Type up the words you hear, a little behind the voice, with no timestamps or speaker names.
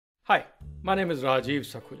Hi, my name is Rajiv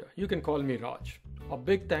Sakhuja. You can call me Raj. A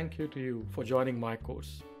big thank you to you for joining my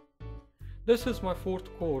course. This is my fourth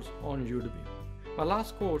course on Udemy. My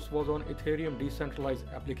last course was on Ethereum decentralized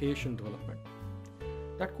application development.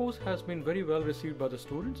 That course has been very well received by the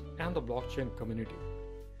students and the blockchain community.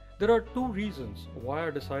 There are two reasons why I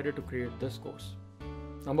decided to create this course.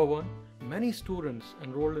 Number one, many students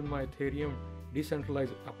enrolled in my Ethereum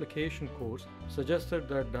decentralized application course suggested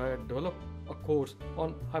that I develop a course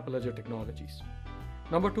on Hyperledger technologies.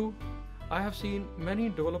 Number two, I have seen many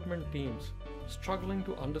development teams struggling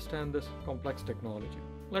to understand this complex technology.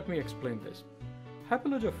 Let me explain this.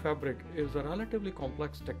 Hyperledger Fabric is a relatively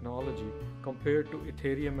complex technology compared to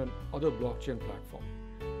Ethereum and other blockchain platforms.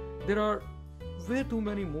 There are way too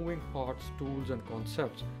many moving parts, tools, and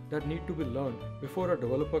concepts that need to be learned before a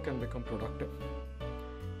developer can become productive.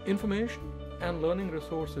 Information and learning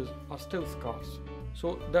resources are still scarce,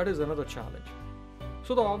 so that is another challenge.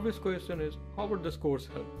 So the obvious question is, how would this course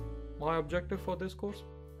help? My objective for this course: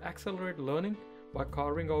 accelerate learning by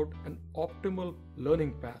carving out an optimal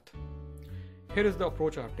learning path. Here is the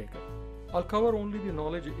approach I've taken. I'll cover only the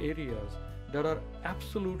knowledge areas that are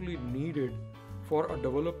absolutely needed for a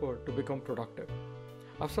developer to become productive.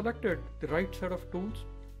 I've selected the right set of tools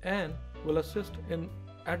and will assist in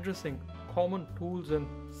addressing common tools and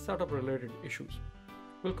setup related issues.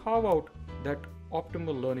 We'll carve out that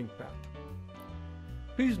optimal learning path.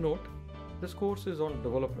 Please note, this course is on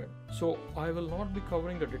development, so I will not be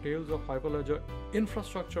covering the details of Hyperledger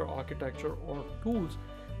infrastructure architecture or tools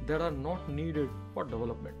that are not needed for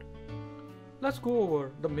development. Let's go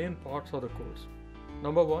over the main parts of the course.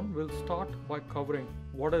 Number one, we'll start by covering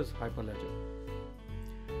what is Hyperledger.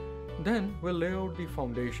 Then we'll lay out the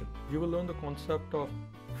foundation. You will learn the concept of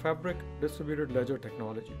Fabric distributed ledger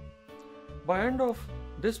technology. By end of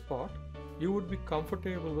this part, you would be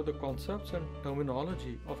comfortable with the concepts and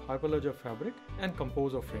terminology of Hyperledger Fabric and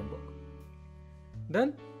Composer framework.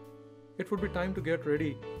 Then it would be time to get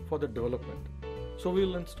ready for the development. So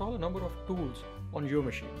we'll install a number of tools on your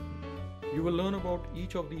machine. You will learn about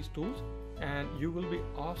each of these tools and you will be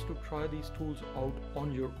asked to try these tools out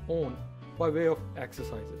on your own by way of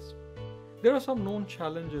exercises. There are some known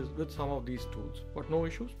challenges with some of these tools, but no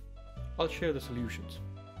issues. I'll share the solutions.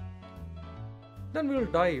 Then we'll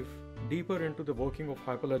dive deeper into the working of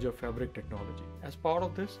Hyperledger Fabric technology. As part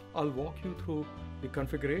of this, I'll walk you through the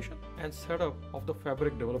configuration and setup of the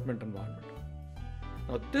Fabric development environment.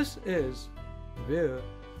 Now this is where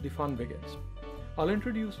the fun begins. I'll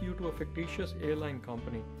introduce you to a fictitious airline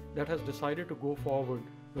company that has decided to go forward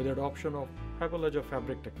with the adoption of Hyperledger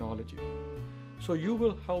Fabric technology. So you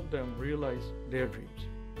will help them realize their dreams.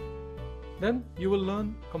 Then you will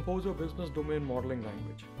learn Composer business domain modeling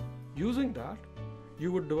language. Using that,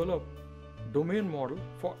 you would develop domain model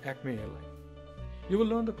for Acme Airline. You will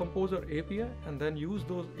learn the Composer API and then use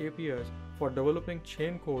those APIs for developing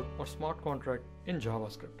chain code or smart contract in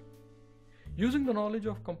JavaScript. Using the knowledge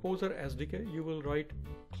of Composer SDK, you will write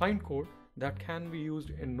client code that can be used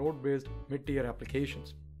in node-based mid-tier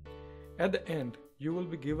applications. At the end, you will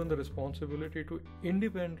be given the responsibility to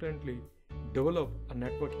independently develop a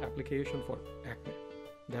network application for Acme.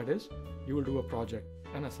 That is, you will do a project,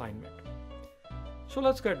 an assignment. So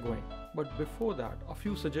let's get going. But before that, a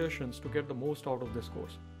few suggestions to get the most out of this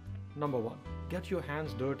course. Number one, get your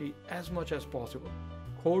hands dirty as much as possible.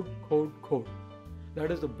 Code, code, code.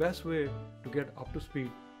 That is the best way to get up to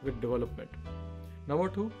speed with development. Number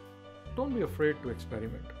two, don't be afraid to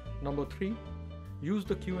experiment. Number three, use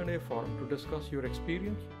the Q&A forum to discuss your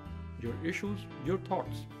experience, your issues, your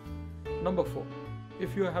thoughts. Number four,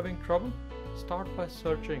 if you are having trouble, start by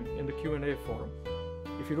searching in the Q&A forum.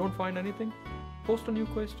 If you don't find anything, post a new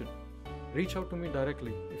question. Reach out to me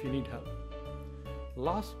directly if you need help.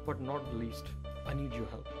 Last but not least, I need your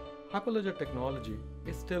help. Hyperledger technology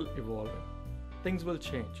is still evolving. Things will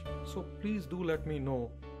change, so please do let me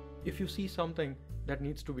know if you see something that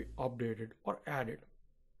needs to be updated or added.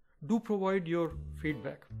 Do provide your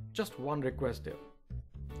feedback, just one request there.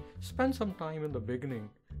 Spend some time in the beginning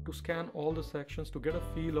to scan all the sections to get a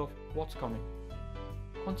feel of what's coming.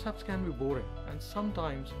 Concepts can be boring and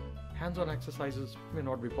sometimes hands-on exercises may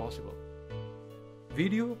not be possible.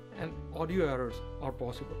 Video and audio errors are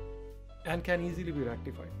possible and can easily be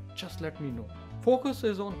rectified. Just let me know. Focus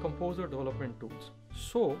is on Composer development tools,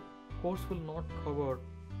 so course will not cover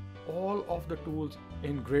all of the tools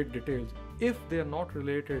in great details if they are not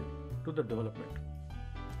related to the development.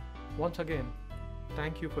 Once again,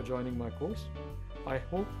 thank you for joining my course. I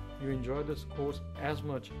hope you enjoy this course as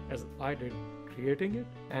much as I did creating it,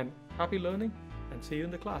 and happy learning, and see you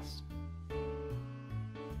in the class.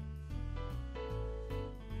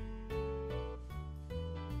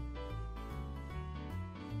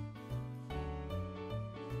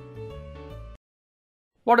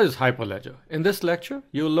 What is Hyperledger? In this lecture,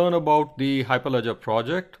 you'll learn about the Hyperledger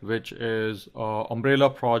project, which is an umbrella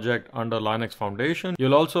project under Linux Foundation.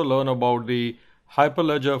 You'll also learn about the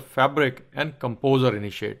Hyperledger Fabric and Composer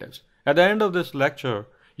initiatives. At the end of this lecture,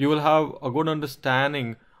 you will have a good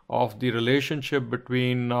understanding of the relationship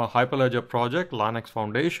between Hyperledger project, Linux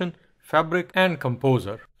Foundation, Fabric, and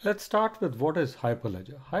Composer. Let's start with what is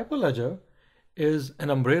Hyperledger. Hyperledger is an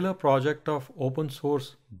umbrella project of open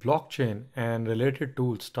source blockchain and related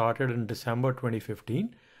tools started in December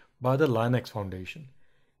 2015 by the Linux Foundation.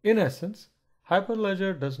 In essence,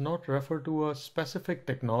 Hyperledger does not refer to a specific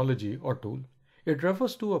technology or tool. It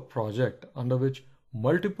refers to a project under which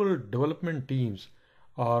multiple development teams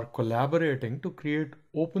are collaborating to create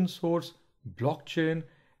open source blockchain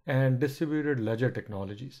and distributed ledger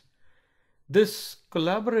technologies. This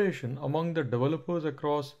collaboration among the developers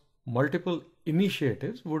across multiple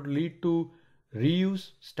initiatives would lead to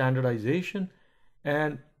reuse, standardization,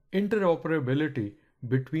 and interoperability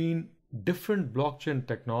between different blockchain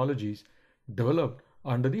technologies developed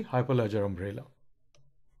under the Hyperledger umbrella.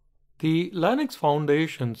 The Linux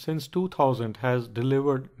Foundation since 2000 has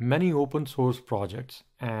delivered many open source projects,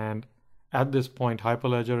 and at this point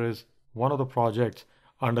Hyperledger is one of the projects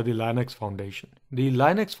under the Linux Foundation. The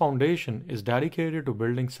Linux Foundation is dedicated to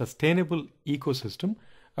building sustainable ecosystem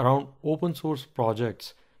around open source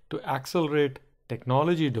projects to accelerate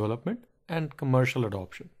technology development and commercial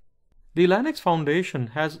adoption. The Linux Foundation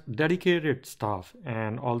has dedicated staff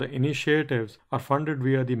and all the initiatives are funded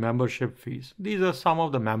via the membership fees. These are some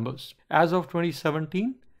of the members. As of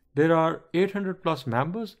 2017, there are 800 plus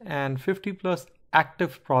members and 50 plus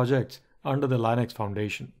active projects under the Linux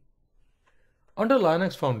Foundation. Under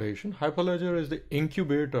Linux Foundation, Hyperledger is the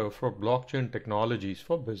incubator for blockchain technologies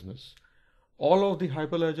for business. All of the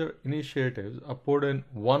Hyperledger initiatives are put in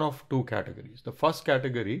one of two categories. The first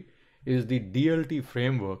category is the DLT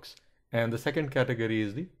frameworks, and the second category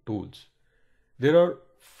is the tools. There are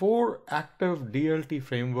 4 active DLT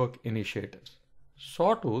framework initiatives.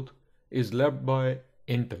 Sawtooth is led by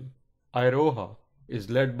Intel. Iroha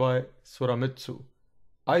is led by Suramitsu.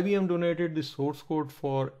 IBM donated the source code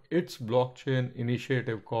for its blockchain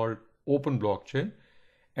initiative called Open Blockchain,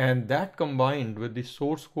 and that combined with the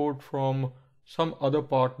source code from some other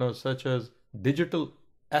partners such as Digital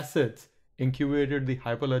Assets incubated the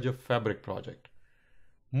Hyperledger Fabric project.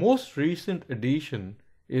 Most recent addition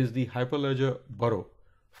is the Hyperledger Burrow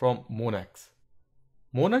from Monex.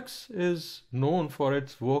 Monex is known for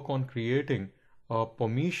its work on creating a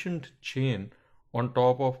permissioned chain on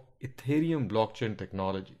top of Ethereum blockchain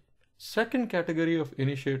technology. Second category of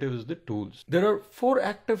initiative is the tools. There are 4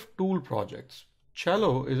 active tool projects.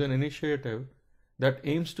 Cello is an initiative that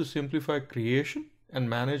aims to simplify creation and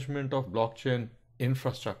management of blockchain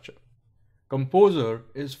infrastructure. Composer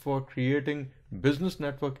is for creating business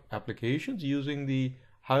network applications using the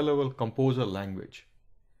high-level Composer language.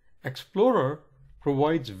 Explorer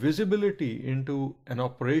provides visibility into an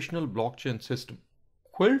operational blockchain system.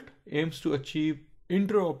 Quilt aims to achieve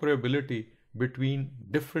interoperability between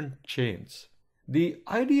different chains. The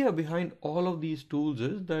idea behind all of these tools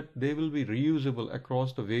is that they will be reusable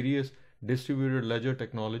across the various distributed ledger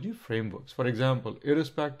technology frameworks. For example,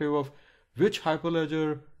 irrespective of which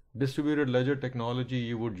Hyperledger distributed ledger technology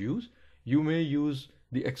you would use, you may use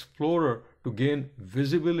the Explorer to gain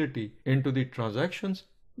visibility into the transactions,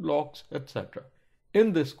 blocks, etc.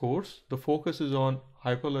 In this course, the focus is on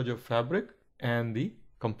Hyperledger Fabric and the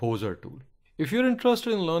Composer tool. If you're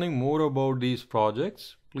interested in learning more about these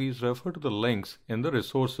projects, please refer to the links in the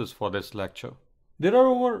resources for this lecture. There are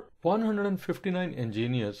over 159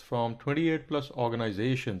 engineers from 28 plus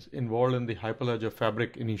organizations involved in the Hyperledger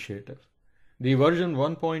Fabric initiative. The version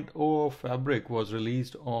 1.0 of Fabric was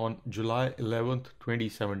released on July 11,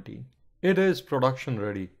 2017. It is production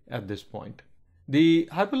ready at this point. The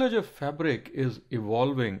Hyperledger Fabric is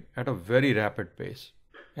evolving at a very rapid pace,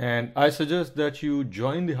 and I suggest that you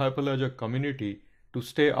join the Hyperledger community to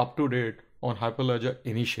stay up to date on Hyperledger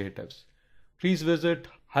initiatives. Please visit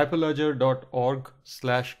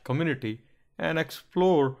hyperledger.org/community and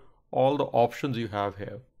explore all the options you have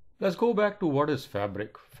here. Let's go back to what is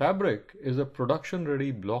Fabric. Fabric is a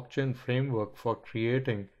production-ready blockchain framework for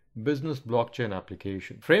creating business blockchain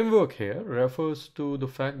application. Framework here refers to the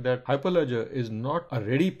fact that Hyperledger is not a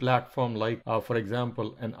ready platform like, for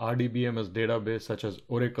example, an RDBMS database such as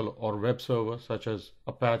Oracle or web server such as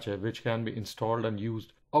Apache, which can be installed and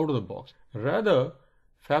used out of the box. Rather,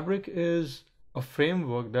 Fabric is a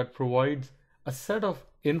framework that provides a set of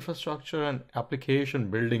infrastructure and application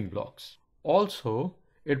building blocks. Also,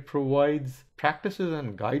 it provides practices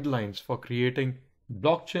and guidelines for creating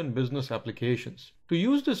blockchain business applications. To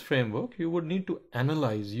use this framework, you would need to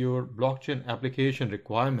analyze your blockchain application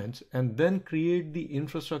requirements and then create the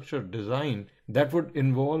infrastructure design that would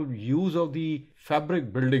involve use of the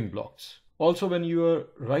Fabric building blocks. Also, when you are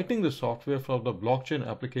writing the software for the blockchain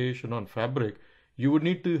application on Fabric, you would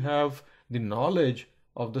need to have the knowledge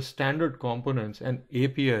of the standard components and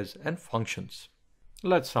APIs and functions.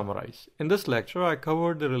 Let's summarize. In this lecture, I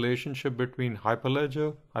covered the relationship between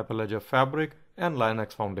Hyperledger, Hyperledger Fabric, and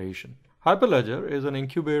Linux Foundation. Hyperledger is an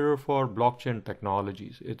incubator for blockchain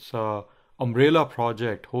technologies. It's an umbrella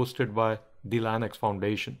project hosted by the Linux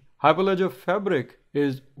Foundation. Hyperledger Fabric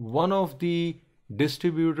is one of the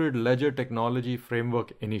distributed ledger technology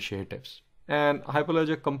framework initiatives. And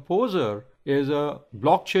Hyperledger Composer is a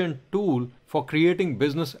blockchain tool for creating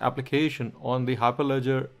business application on the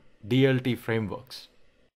Hyperledger DLT frameworks.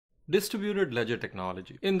 Distributed ledger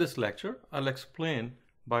technology. In this lecture, I'll explain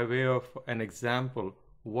by way of an example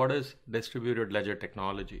what is distributed ledger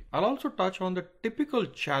technology. I'll also touch on the typical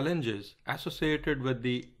challenges associated with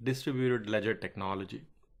the distributed ledger technology.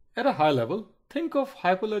 At a high level, think of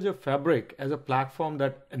Hyperledger Fabric as a platform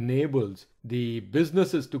that enables the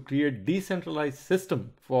businesses to create decentralized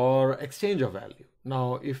system for exchange of value.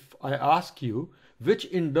 Now, if I ask you which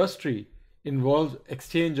industry involves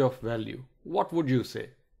exchange of value, what would you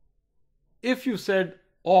say? If you said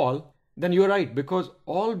all, then you're right, because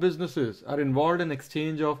all businesses are involved in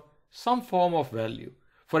exchange of some form of value.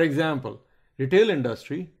 For example, retail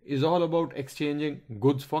industry is all about exchanging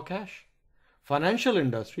goods for cash. Financial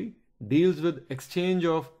industry deals with exchange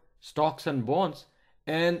of stocks and bonds,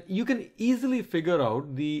 and you can easily figure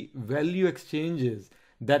out the value exchanges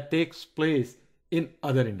that takes place in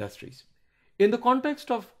other industries. In the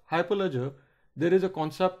context of Hyperledger, there is a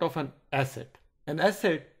concept of an asset. An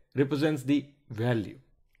asset represents the value.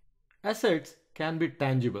 Assets can be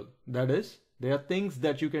tangible, that is, they are things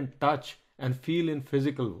that you can touch and feel in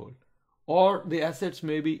physical world, or the assets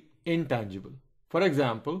may be intangible. For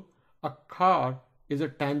example, a car is a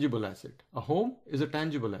tangible asset, a home is a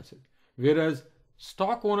tangible asset, whereas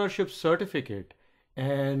stock ownership certificate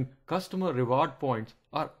and customer reward points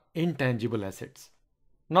are intangible assets.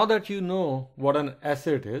 Now that you know what an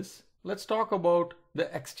asset is, let's talk about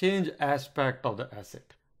the exchange aspect of the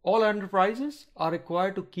asset. All enterprises are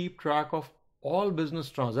required to keep track of all business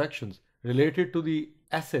transactions related to the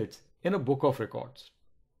assets in a book of records.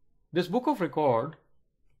 This book of record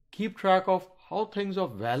keep track of how things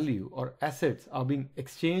of value or assets are being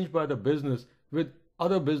exchanged by the business with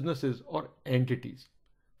other businesses or entities.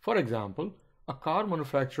 For example, a car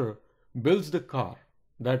manufacturer builds the car,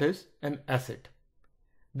 that is an asset.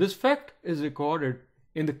 This fact is recorded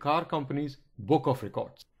in the car company's book of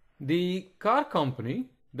records. The car company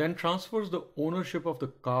then transfers the ownership of the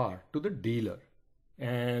car to the dealer,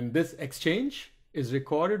 and this exchange is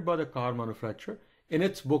recorded by the car manufacturer in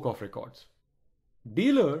its book of records.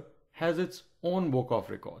 Dealer has its own book of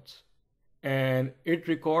records, and it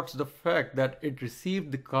records the fact that it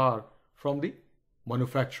received the car from the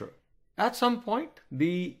manufacturer. At some point,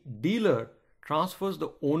 the dealer transfers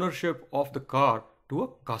the ownership of the car to a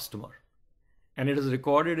customer, and it is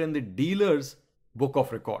recorded in the dealer's book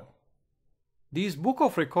of record. These book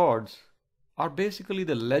of records are basically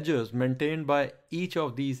the ledgers maintained by each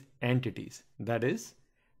of these entities. That is,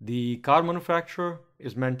 the car manufacturer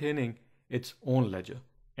is maintaining its own ledger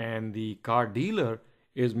and the car dealer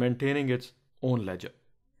is maintaining its own ledger.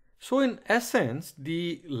 So in essence,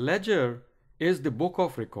 the ledger is the book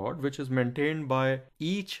of record which is maintained by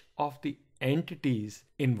each of the entities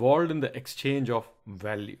involved in the exchange of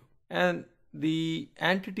value. And the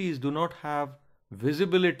entities do not have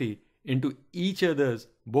visibility into each other's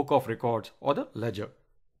book of records or the ledger.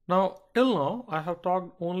 Now, till now, I have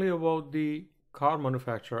talked only about the car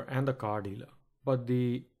manufacturer and the car dealer, but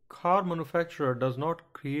the car manufacturer does not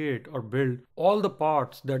create or build all the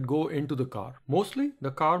parts that go into the car. Mostly,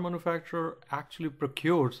 the car manufacturer actually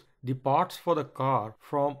procures the parts for the car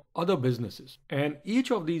from other businesses, and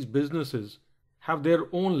each of these businesses have their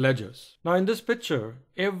own ledgers. Now, in this picture,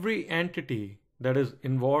 every entity that is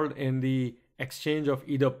involved in the exchange of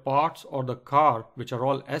either parts or the car, which are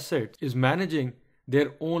all assets, is managing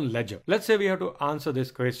their own ledger. Let's say we have to answer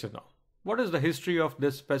this question now. What is the history of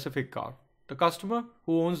this specific car? The customer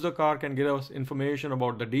who owns the car can give us information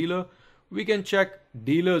about the dealer. We can check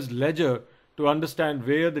dealer's ledger to understand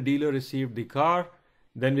where the dealer received the car.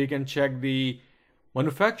 Then we can check the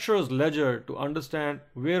manufacturer's ledger to understand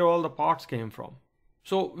where all the parts came from.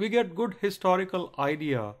 So we get good historical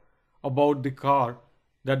idea about the car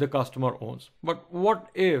that the customer owns. But what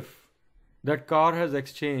if that car has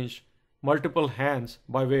exchanged multiple hands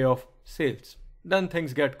by way of sales? Then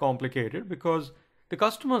things get complicated because the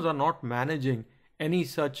customers are not managing any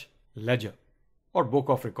such ledger or book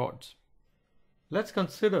of records. Let's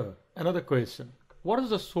consider another question. What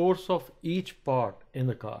is the source of each part in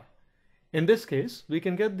the car? In this case, we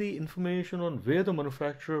can get the information on where the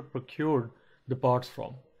manufacturer procured the parts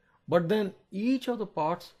from. But then each of the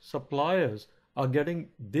parts suppliers are getting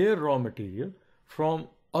their raw material from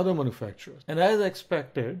other manufacturers. And as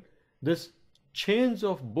expected, this chains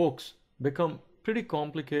of books become pretty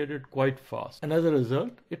complicated quite fast. And as a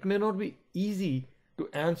result, it may not be easy to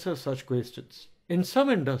answer such questions. In some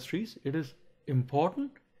industries, it is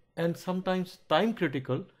important and sometimes time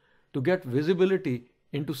critical to get visibility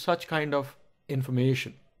into such kind of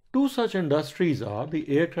information. Two such industries are the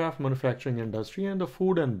aircraft manufacturing industry and the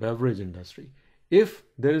food and beverage industry. If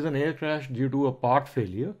there is an air crash due to a part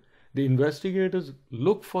failure, the investigators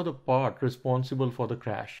look for the part responsible for the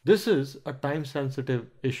crash. This is a time-sensitive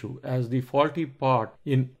issue as the faulty part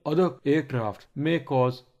in other aircraft may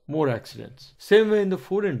cause more accidents. Same way in the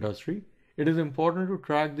food industry, it is important to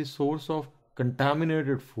track the source of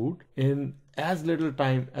contaminated food in as little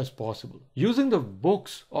time as possible. Using the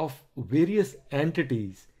books of various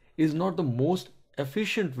entities is not the most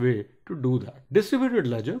efficient way to do that. Distributed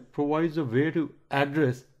ledger provides a way to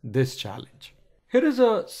address this challenge. Here is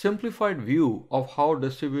a simplified view of how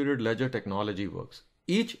distributed ledger technology works.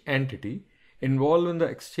 Each entity involved in the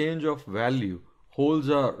exchange of value holds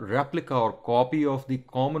a replica or copy of the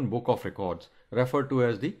common book of records, referred to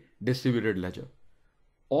as the distributed ledger.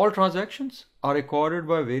 All transactions are recorded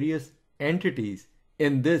by various entities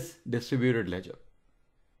in this distributed ledger.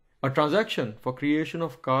 A transaction for creation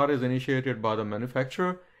of car is initiated by the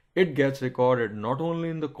manufacturer. It gets recorded not only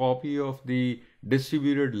in the copy of the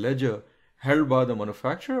distributed ledger held by the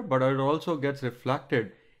manufacturer, but it also gets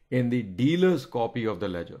reflected in the dealer's copy of the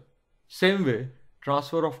ledger. Same way,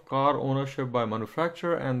 transfer of car ownership by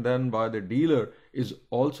manufacturer and then by the dealer is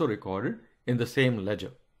also recorded in the same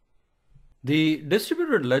ledger. The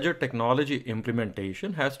distributed ledger technology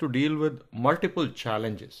implementation has to deal with multiple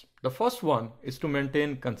challenges. The first one is to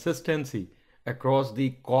maintain consistency across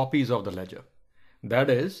the copies of the ledger. That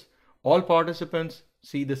is, all participants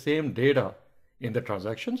see the same data in the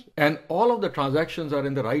transactions and all of the transactions are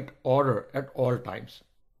in the right order at all times.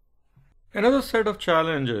 Another set of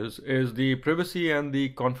challenges is the privacy and the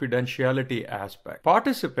confidentiality aspect.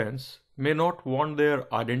 Participants may not want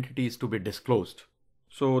their identities to be disclosed.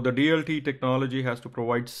 So the DLT technology has to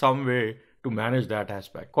provide some way to manage that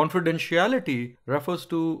aspect. Confidentiality refers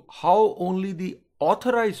to how only the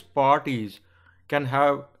authorized parties can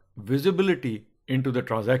have visibility into the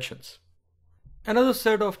transactions. Another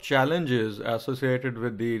set of challenges associated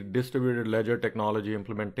with the distributed ledger technology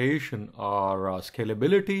implementation are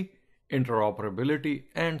scalability, interoperability,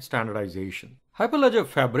 and standardization. Hyperledger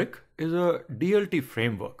Fabric is a DLT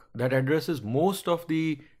framework that addresses most of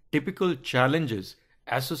the typical challenges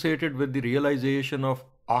associated with the realization of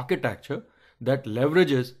architecture that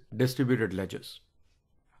leverages distributed ledgers.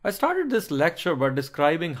 I started this lecture by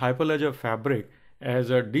describing Hyperledger Fabric as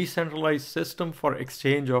a decentralized system for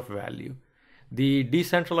exchange of value. The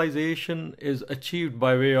decentralization is achieved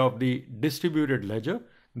by way of the distributed ledger,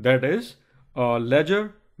 that is, a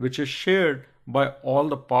ledger which is shared by all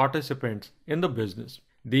the participants in the business.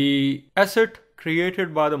 The asset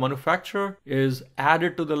created by the manufacturer is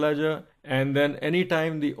added to the ledger, and then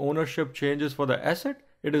anytime the ownership changes for the asset,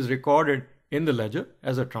 it is recorded in the ledger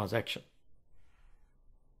as a transaction.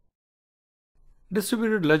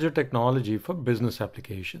 Distributed ledger technology for business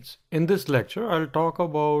applications. In this lecture, I'll talk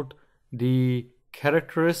about the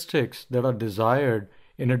characteristics that are desired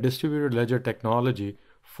in a distributed ledger technology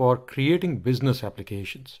for creating business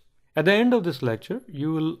applications. At the end of this lecture,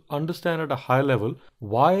 you will understand at a high level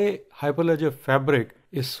why Hyperledger Fabric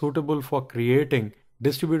is suitable for creating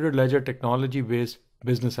distributed ledger technology-based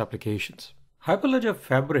business applications. Hyperledger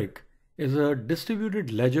Fabric is a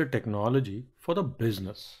distributed ledger technology for the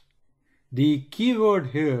business. The key word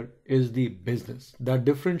here is the business that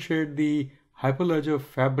differentiates the Hyperledger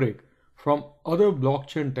Fabric from other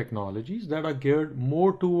blockchain technologies that are geared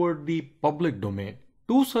more toward the public domain.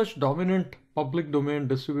 Two such dominant public domain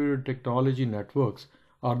distributed technology networks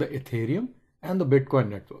are the Ethereum and the Bitcoin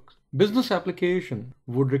networks. Business application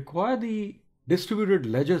would require the distributed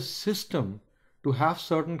ledger system to have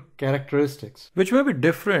certain characteristics, which may be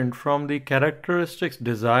different from the characteristics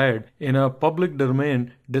desired in a public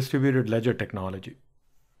domain distributed ledger technology.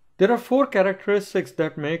 There are 4 characteristics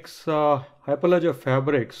that makes Hyperledger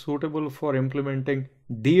Fabric suitable for implementing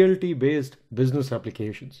DLT-based business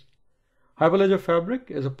applications. Hyperledger Fabric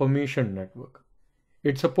is a permissioned network.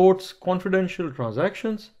 It supports confidential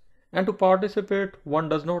transactions, and to participate, one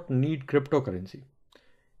does not need cryptocurrency.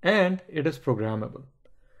 and it is programmable.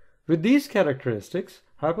 With these characteristics,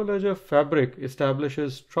 Hyperledger Fabric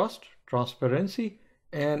establishes trust, transparency,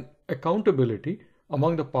 and accountability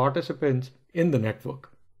among the participants in the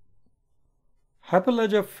network.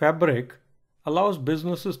 Hyperledger Fabric allows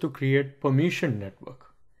businesses to create permissioned network.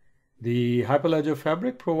 The Hyperledger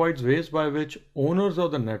Fabric provides ways by which owners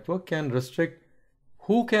of the network can restrict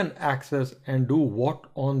who can access and do what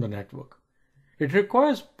on the network. It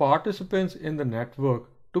requires participants in the network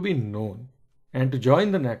to be known. And to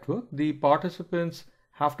join the network, the participants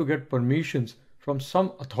have to get permissions from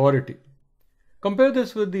some authority. Compare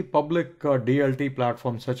this with the public DLT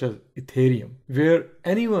platforms such as Ethereum, where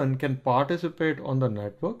anyone can participate on the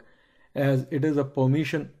network as it is a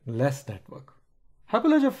permission-less network.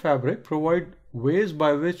 Hyperledger Fabric provides ways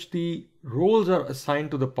by which the roles are assigned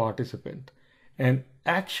to the participant and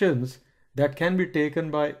actions that can be taken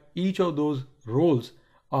by each of those roles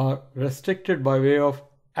are restricted by way of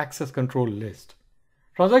access control list.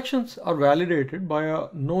 Transactions are validated by a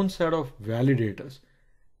known set of validators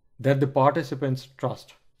that the participants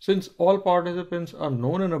trust. Since all participants are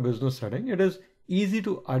known in a business setting, it is easy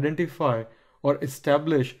to identify or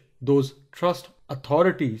establish those trust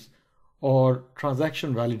authorities or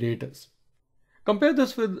transaction validators. Compare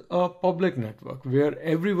this with a public network where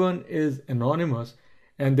everyone is anonymous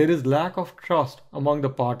and there is lack of trust among the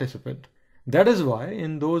participant. That is why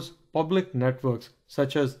in those public networks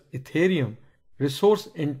such as Ethereum,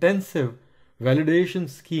 resource-intensive validation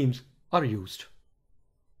schemes are used.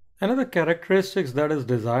 Another characteristic that is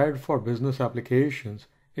desired for business applications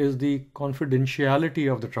is the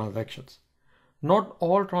confidentiality of the transactions. Not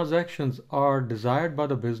all transactions are desired by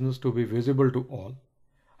the business to be visible to all.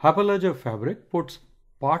 Hyperledger Fabric puts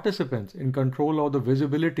participants in control of the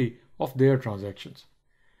visibility of their transactions.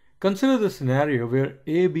 Consider the scenario where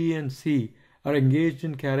A, B, and C are engaged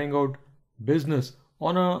in carrying out business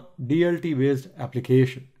on a DLT-based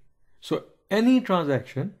application. So any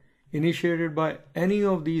transaction initiated by any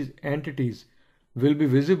of these entities will be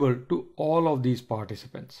visible to all of these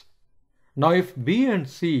participants. Now, if B and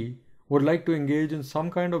C would like to engage in some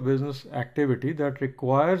kind of business activity that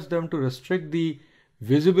requires them to restrict the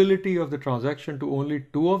visibility of the transaction to only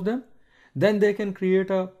two of them, then they can create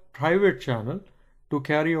a private channel to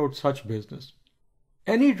carry out such business.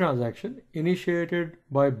 Any transaction initiated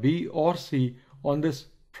by B or C on this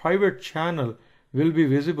private channel will be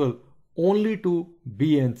visible only to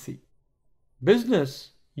B and C.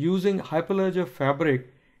 Business using Hyperledger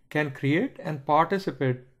Fabric can create and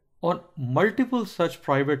participate on multiple such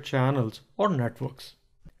private channels or networks.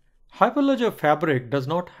 Hyperledger Fabric does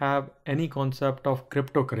not have any concept of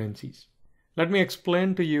cryptocurrencies. Let me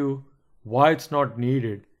explain to you why it's not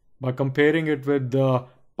needed by comparing it with the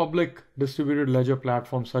public distributed ledger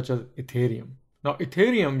platforms such as Ethereum. Now,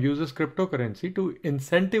 Ethereum uses cryptocurrency to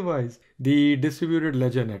incentivize the distributed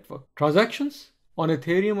ledger network. Transactions on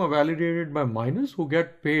Ethereum are validated by miners who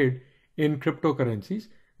get paid in cryptocurrencies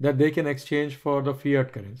that they can exchange for the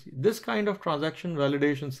fiat currency. This kind of transaction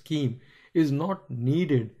validation scheme is not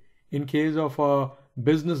needed in case of a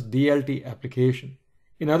business DLT application.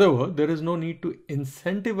 In other words, there is no need to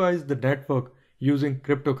incentivize the network using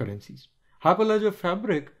cryptocurrencies. Hyperledger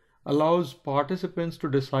Fabric allows participants to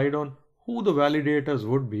decide on who the validators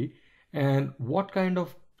would be and what kind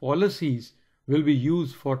of policies will be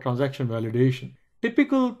used for transaction validation.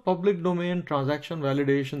 Typical public domain transaction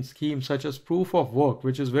validation schemes such as proof of work,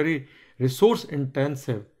 which is very resource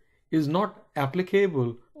intensive, is not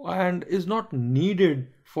applicable and is not needed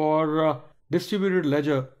for distributed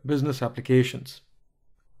ledger business applications.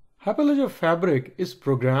 Hyperledger Fabric is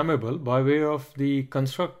programmable by way of the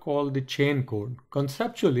construct called the chain code.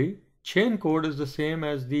 Conceptually, chain code is the same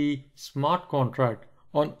as the smart contract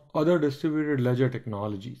on other distributed ledger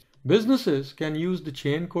technologies. Businesses can use the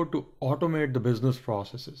chain code to automate the business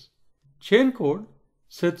processes. Chain code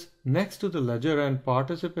sits next to the ledger and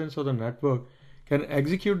participants of the network can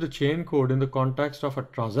execute the chain code in the context of a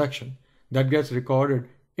transaction that gets recorded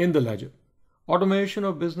in the ledger. Automation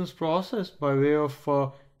of business process by way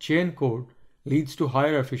of chain code leads to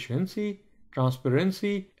higher efficiency,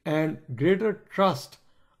 transparency, and greater trust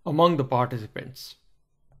among the participants.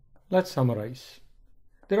 Let's summarize.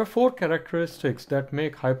 There are 4 characteristics that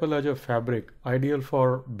make Hyperledger Fabric ideal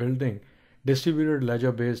for building distributed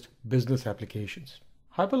ledger-based business applications.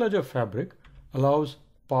 Hyperledger Fabric allows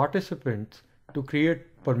participants to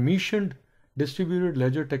create permissioned distributed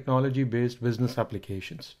ledger technology-based business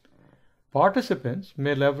applications. Participants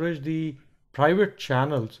may leverage the private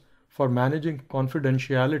channels for managing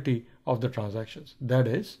confidentiality of the transactions. That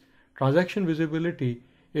is, transaction visibility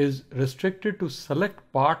is restricted to select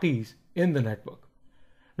parties in the network.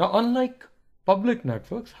 Now, unlike public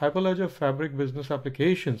networks, Hyperledger Fabric business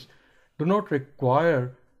applications do not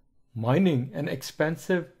require mining and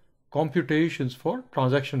expensive computations for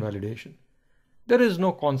transaction validation. There is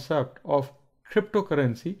no concept of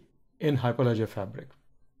cryptocurrency in Hyperledger Fabric.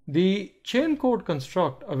 The chain code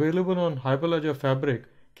construct available on Hyperledger Fabric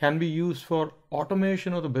can be used for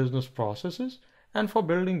automation of the business processes and for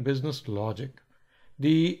building business logic.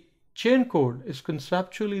 The chain code is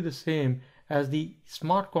conceptually the same as the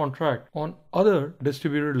smart contract on other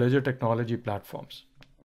distributed ledger technology platforms.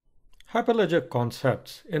 Hyperledger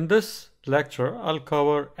concepts. In this lecture, I'll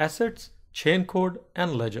cover assets, chain code,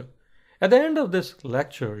 and ledger. At the end of this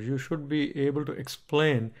lecture, you should be able to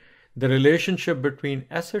explain the relationship between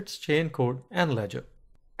assets, chain code, and ledger.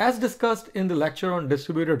 As discussed in the lecture on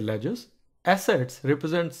distributed ledgers, assets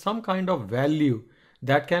represent some kind of value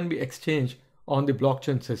that can be exchanged on the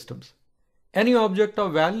blockchain systems. Any object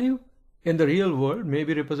of value in the real world may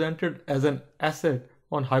be represented as an asset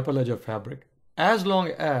on Hyperledger Fabric, as long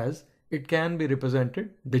as it can be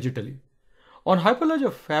represented digitally. On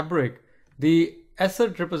Hyperledger Fabric, the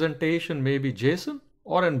asset representation may be JSON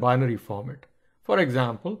or in binary format. For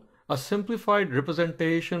example, a simplified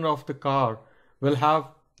representation of the car will have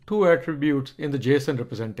two attributes in the JSON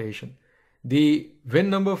representation: the VIN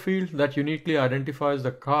number field that uniquely identifies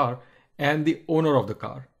the car and the owner of the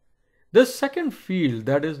car. This second field,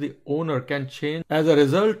 that is the owner, can change as a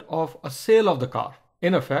result of a sale of the car.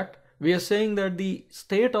 In effect, we are saying that the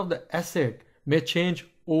state of the asset may change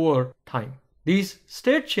over time. These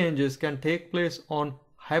state changes can take place on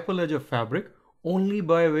Hyperledger Fabric only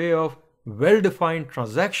by way of well-defined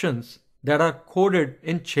transactions that are coded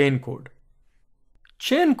in chain code.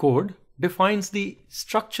 Chain code defines the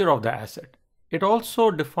structure of the asset. It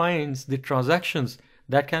also defines the transactions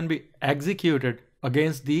that can be executed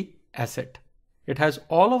against the asset. It has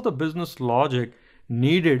all of the business logic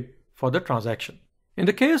needed for the transaction. In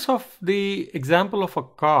the case of the example of a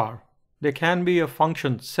car, there can be a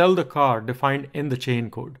function sell the car defined in the chain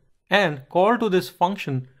code, and call to this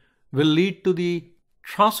function will lead to the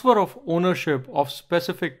transfer of ownership of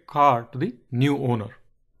specific car to the new owner.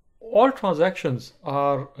 All transactions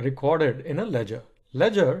are recorded in a ledger.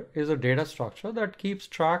 Ledger is a data structure that keeps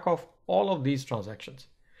track of all of these transactions.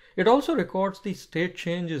 It also records the state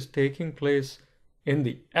changes taking place in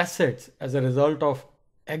the assets as a result of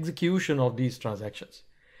execution of these transactions.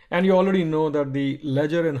 And you already know that the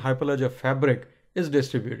ledger in Hyperledger Fabric is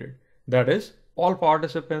distributed. That is, all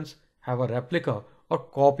participants have a replica or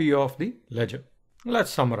copy of the ledger.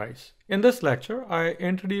 Let's summarize. In this lecture, I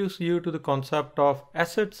introduce you to the concept of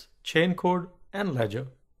assets, chain code, and ledger.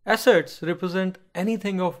 Assets represent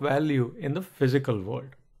anything of value in the physical world.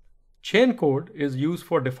 Chain code is used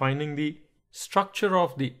for defining the structure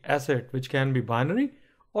of the asset, which can be binary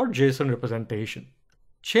or JSON representation.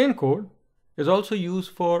 Chain code is also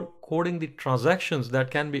used for coding the transactions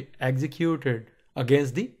that can be executed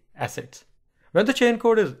against the assets. When the chain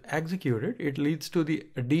code is executed, it leads to the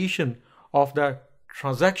addition of the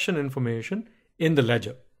transaction information in the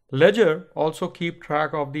ledger. Ledger also keeps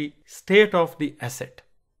track of the state of the asset.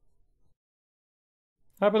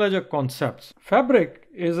 Hyperledger concepts. Fabric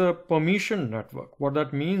is a permission network. What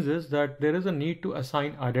that means is that there is a need to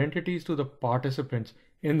assign identities to the participants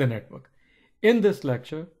in the network. In this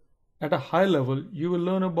lecture, at a high level, you will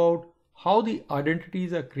learn about how the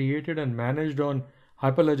identities are created and managed on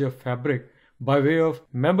Hyperledger Fabric by way of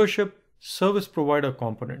membership service provider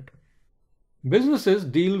component. Businesses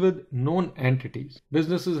deal with known entities.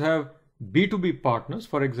 Businesses have B2B partners,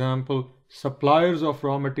 for example, suppliers of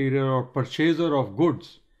raw material or purchaser of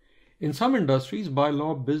goods. In some industries, by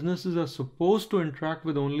law, businesses are supposed to interact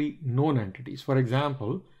with only known entities. For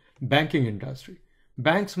example, banking industry.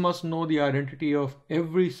 Banks must know the identity of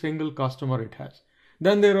every single customer it has.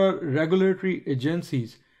 Then there are regulatory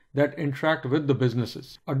agencies that interact with the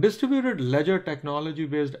businesses. A distributed ledger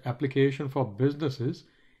technology-based application for businesses,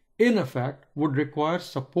 in effect, would require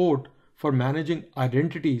support for managing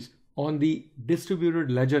identities on the distributed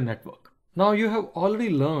ledger network. Now you have already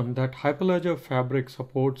learned that Hyperledger Fabric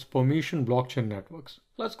supports permission blockchain networks.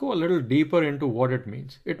 Let's go a little deeper into what it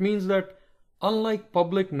means. It means that unlike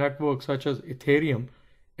public networks such as Ethereum,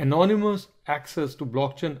 anonymous access to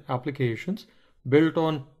blockchain applications built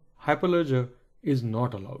on Hyperledger is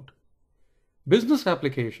not allowed. Business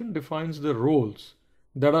application defines the roles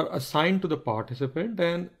that are assigned to the participant,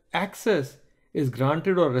 and access is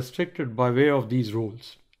granted or restricted by way of these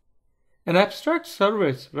roles. An abstract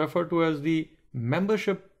service, referred to as the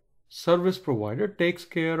membership service provider, takes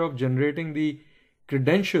care of generating the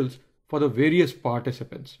credentials for the various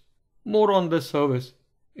participants. More on this service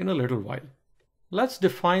in a little while. Let's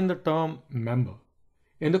define the term member.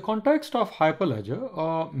 In the context of Hyperledger,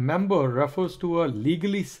 a member refers to a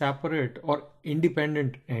legally separate or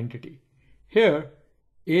independent entity. Here,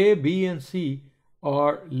 A, B, and C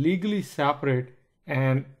are legally separate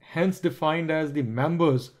and hence defined as the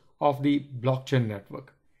members of the blockchain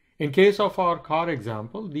network. In case of our car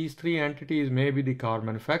example, these three entities may be the car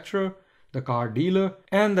manufacturer, the car dealer,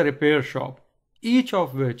 and the repair shop, each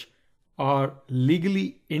of which are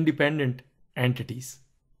legally independent entities.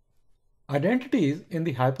 Identities in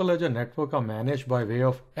the Hyperledger network are managed by way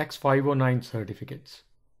of X509 certificates.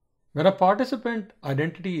 When a participant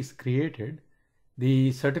identity is created,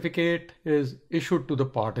 the certificate is issued to the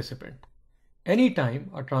participant. Anytime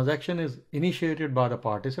a transaction is initiated by the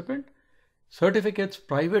participant, certificate's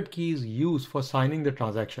private key is used for signing the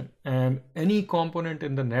transaction, and any component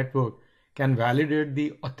in the network can validate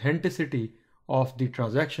the authenticity of the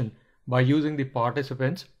transaction by using the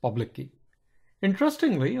participant's public key.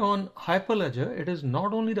 Interestingly, on Hyperledger, it is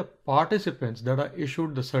not only the participants that are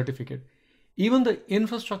issued the certificate, even the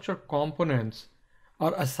infrastructure components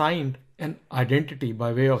are assigned an identity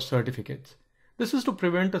by way of certificates. This is to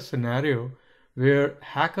prevent a scenario where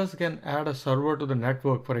hackers can add a server to the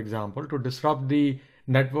network, for example, to disrupt the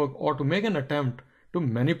network or to make an attempt to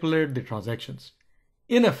manipulate the transactions.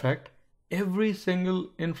 In effect, every single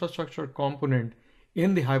infrastructure component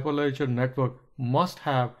in the Hyperledger network must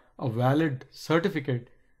have a valid certificate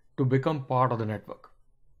to become part of the network.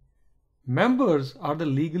 Members are the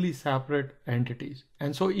legally separate entities,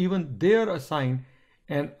 and so even they are assigned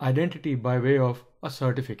an identity by way of a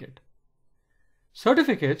certificate.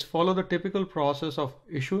 Certificates follow the typical process of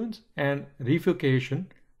issuance and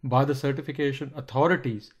revocation by the certification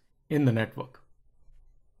authorities in the network.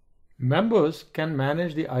 Members can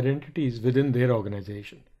manage the identities within their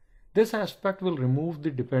organization. This aspect will remove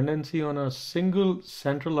the dependency on a single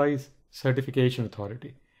centralized certification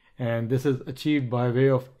authority, and this is achieved by way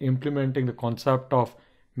of implementing the concept of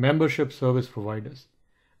membership service providers,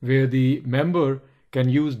 where the member can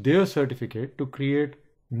use their certificate to create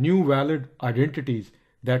new valid identities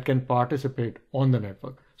that can participate on the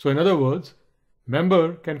network. So in other words,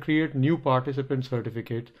 member can create new participant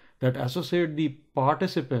certificates that associate the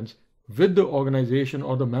participants with the organization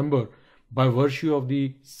or the member by virtue of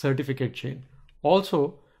the certificate chain.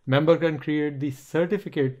 Also, member can create the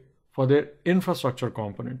certificate for their infrastructure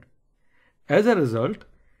component. As a result,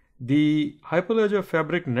 the Hyperledger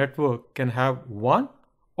Fabric network can have one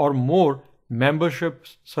or more membership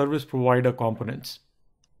service provider components.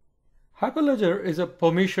 Hyperledger is a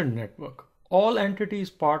permissioned network. All entities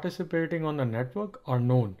participating on the network are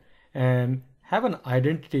known and have an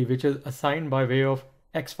identity which is assigned by way of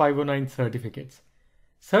X509 certificates.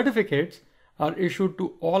 Certificates are issued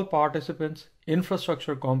to all participants,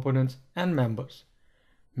 infrastructure components, and members.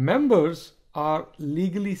 Members are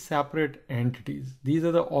legally separate entities. These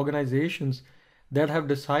are the organizations that have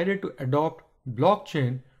decided to adopt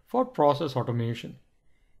blockchain for process automation.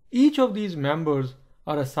 Each of these members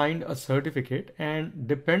are assigned a certificate, and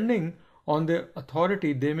depending on their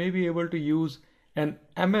authority, they may be able to use an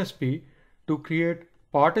MSP to create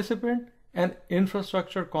participant and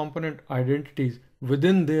infrastructure component identities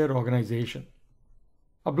within their organization.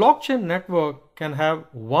 A blockchain network can have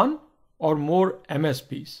one or more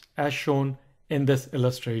MSPs, as shown in this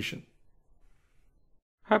illustration.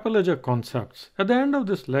 Hyperledger concepts. At the end of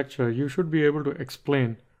this lecture, you should be able to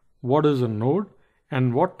explain what is a node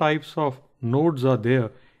and what types of nodes are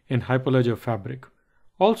there in Hyperledger Fabric.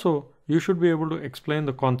 Also, you should be able to explain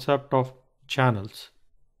the concept of channels.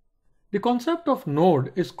 The concept of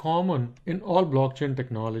node is common in all blockchain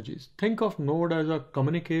technologies. Think of node as a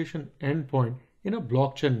communication endpoint in a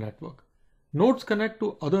blockchain network. Nodes connect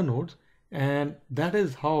to other nodes, and that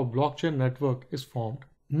is how a blockchain network is formed.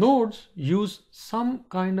 Nodes use some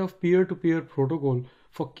kind of peer-to-peer protocol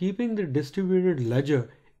for keeping the distributed ledger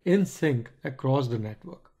in sync across the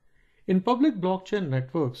network. In public blockchain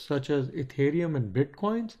networks such as Ethereum and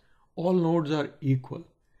Bitcoins, all nodes are equal,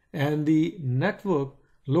 and the network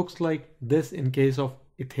looks like this in case of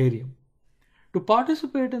Ethereum. To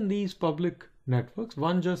participate in these public networks,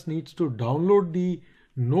 one just needs to download the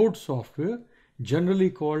node software,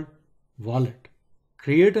 generally called wallet,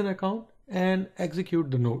 create an account, and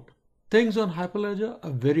execute the node. Things on Hyperledger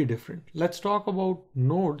are very different. Let's talk about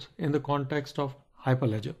nodes in the context of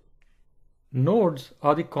Hyperledger. Nodes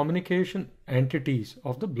are the communication entities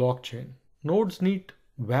of the blockchain. Nodes need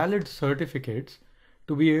valid certificates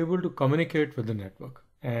to be able to communicate with the network,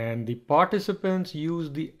 and the participants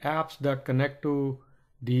use the apps that connect to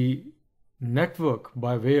the network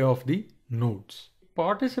by way of the nodes.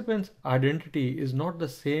 Participant's identity is not the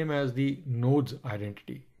same as the node's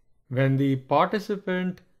identity. When the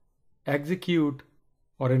participant execute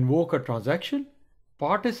or invoke a transaction,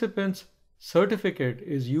 participant's certificate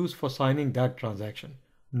is used for signing that transaction.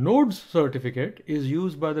 Node's certificate is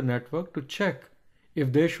used by the network to check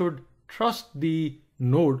if they should trust the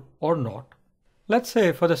node or not. Let's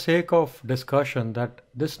say, for the sake of discussion, that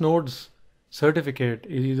this node's certificate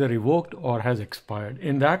is either revoked or has expired.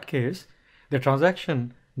 In that case, the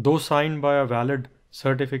transaction, though signed by a valid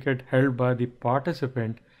certificate held by the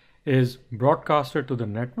participant, is broadcasted to the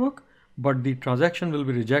network, but the transaction will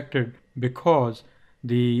be rejected because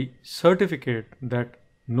the certificate that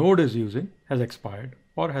node is using has expired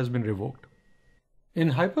or has been revoked.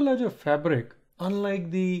 In Hyperledger Fabric,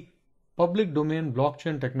 unlike the public domain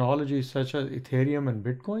blockchain technologies such as Ethereum and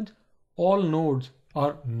Bitcoins, all nodes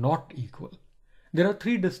are not equal. There are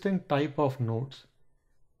three distinct types of nodes.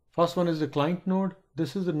 First one is the client node.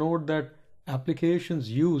 This is the node that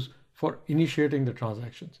applications use for initiating the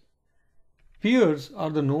transactions. Peers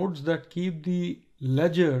are the nodes that keep the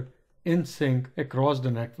ledger in sync across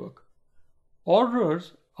the network.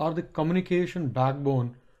 Orderers are the communication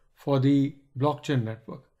backbone for the blockchain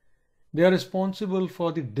network. They are responsible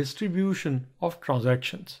for the distribution of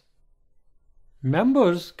transactions.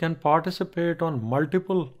 Members can participate on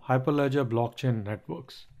multiple Hyperledger blockchain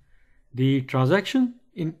networks. The transaction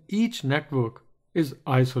in each network is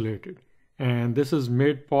isolated, and this is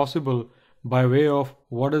made possible by way of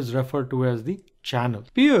what is referred to as the channel.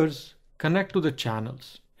 Peers connect to the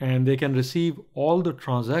channels, and they can receive all the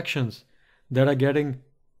transactions that are getting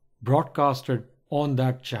broadcasted on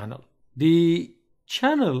that channel. The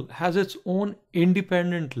channel has its own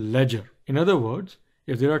independent ledger. In other words,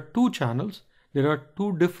 if there are two channels, there are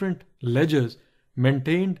two different ledgers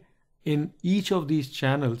maintained in each of these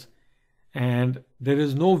channels, and there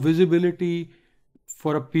is no visibility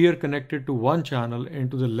for a peer connected to one channel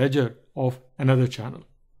into the ledger of another channel.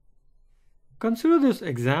 Consider this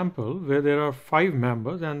example where there are 5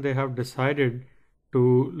 members and they have decided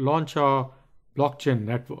to launch a blockchain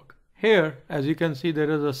network. Here, as you can see, there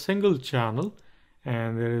is a single channel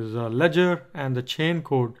and there is a ledger and the chain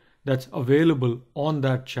code that's available on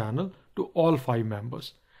that channel to all 5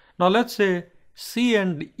 members. Now let's say C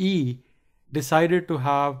and E decided to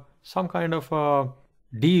have some kind of a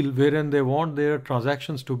deal wherein they want their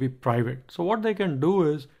transactions to be private. So what they can do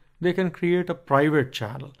is they can create a private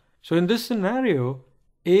channel. So in this scenario,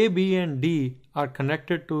 A, B, and D are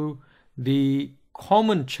connected to the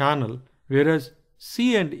common channel, whereas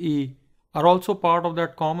C and E are also part of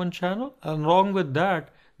that common channel. And along with that,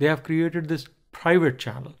 they have created this private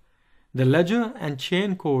channel. The ledger and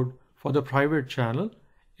chain code for the private channel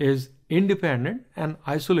is independent and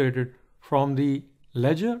isolated from the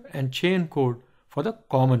ledger and chain code for the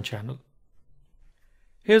common channel.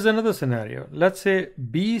 Here's another scenario. Let's say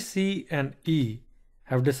B, C, and E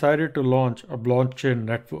have decided to launch a blockchain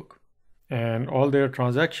network, and all their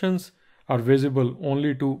transactions are visible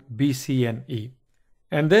only to B, C, and E.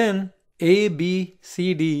 And then A, B,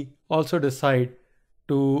 C, D also decide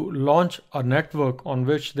to launch a network on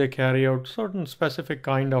which they carry out certain specific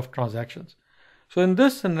kind of transactions. So in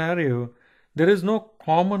this scenario, there is no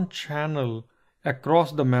common channel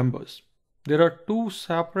across the members. There are 2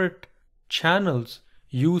 separate channels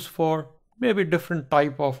used for maybe different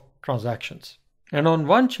type of transactions. And on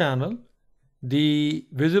one channel, the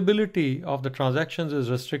visibility of the transactions is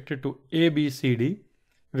restricted to A, B, C, D,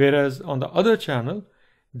 whereas on the other channel,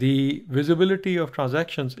 the visibility of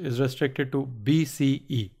transactions is restricted to B, C,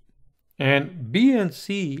 E. And B and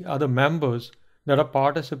C are the members that are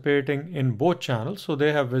participating in both channels, so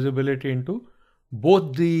they have visibility into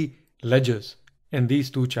both the ledgers in these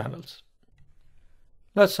 2 channels.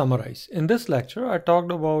 Let's summarize. In this lecture, I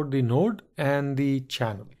talked about the node and the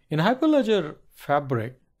channel. In Hyperledger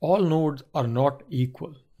Fabric, all nodes are not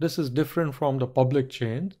equal. This is different from the public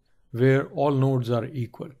chains where all nodes are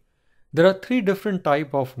equal. There are 3 different types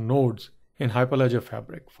of nodes in Hyperledger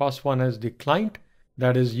Fabric. First one is the client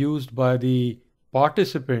that is used by the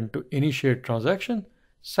participant to initiate transaction.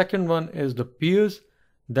 Second one is the peers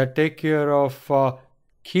that take care of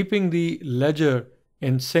keeping the ledger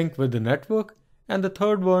in sync with the network. And the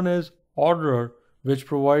third one is orderer, which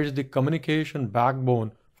provides the communication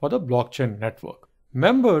backbone for the blockchain network.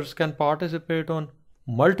 Members can participate on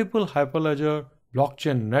multiple Hyperledger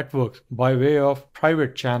blockchain networks by way of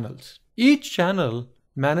private channels. Each channel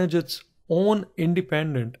manages its own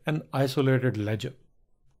independent and isolated ledger.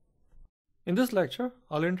 In this lecture,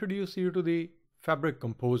 I'll introduce you to the Fabric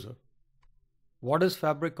Composer. What is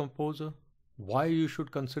Fabric Composer? Why you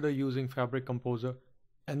should consider using Fabric Composer?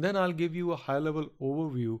 And then I'll give you a high-level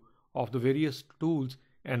overview of the various tools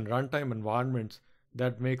and runtime environments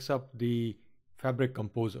that makes up the Fabric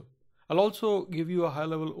Composer. I'll also give you a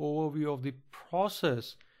high-level overview of the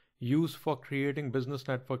process used for creating business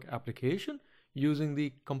network application using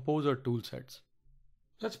the Composer toolsets.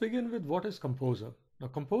 Let's begin with what is Composer. Now,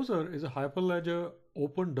 Composer is a Hyperledger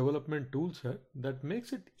open development toolset that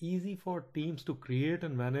makes it easy for teams to create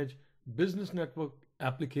and manage business network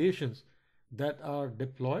applications that are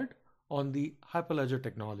deployed on the Hyperledger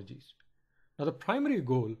technologies. Now, the primary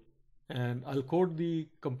goal, and I'll quote the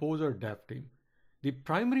Composer dev team, the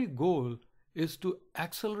primary goal is to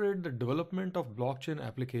accelerate the development of blockchain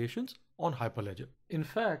applications on Hyperledger. In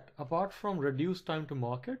fact, apart from reduced time to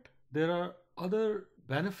market, there are other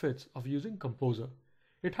benefits of using Composer.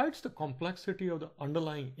 It hides the complexity of the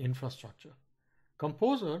underlying infrastructure.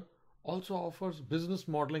 Composer also offers business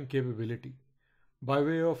modeling capability by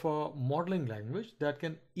way of a modeling language that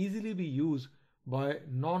can easily be used by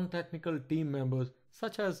non-technical team members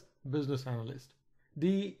such as business analysts.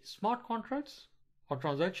 The smart contracts or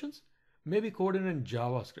transactions may be coded in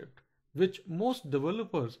JavaScript, which most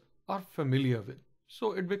developers are familiar with.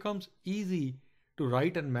 So it becomes easy to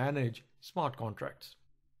write and manage smart contracts.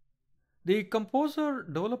 The Composer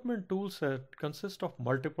development toolset consists of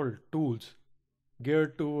multiple tools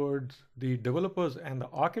geared towards the developers and the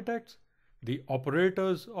architects, the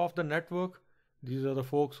operators of the network. These are the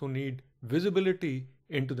folks who need visibility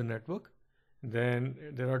into the network. Then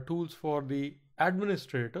there are tools for the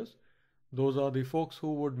administrators. Those are the folks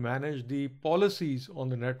who would manage the policies on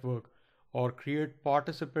the network or create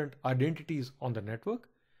participant identities on the network.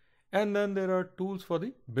 And then there are tools for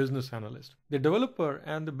the business analyst. The developer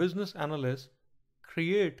and the business analyst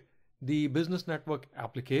create the business network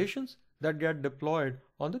applications that get deployed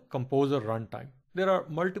on the Composer runtime. There are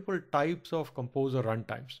multiple types of Composer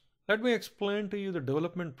runtimes. Let me explain to you the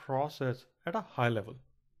development process at a high level.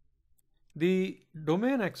 The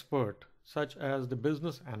domain expert, such as the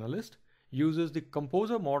business analyst, uses the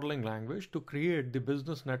Composer modeling language to create the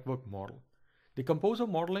business network model. The Composer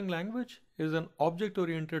modeling language is an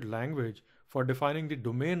object-oriented language for defining the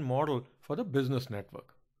domain model for the business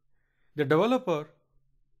network. The developer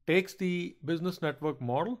takes the business network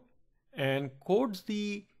model and codes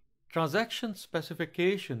the transaction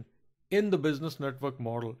specification in the business network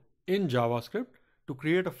model in JavaScript to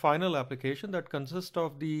create a final application that consists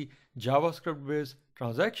of the JavaScript-based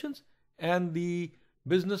transactions and the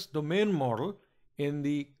business domain model in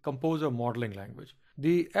the Composer modeling language.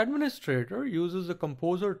 The administrator uses the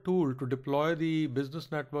Composer tool to deploy the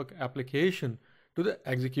business network application to the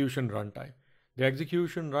execution runtime. The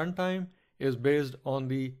execution runtime is based on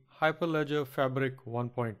the Hyperledger Fabric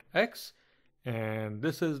 1.x, and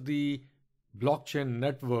this is the blockchain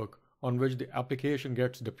network on which the application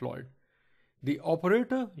gets deployed. The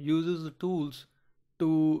operator uses the tools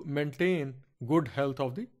to maintain good health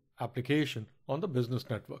of the application on the business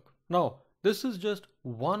network. Now, this is just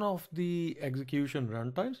one of the execution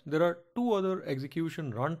runtimes. There are two other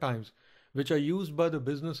execution runtimes which are used by the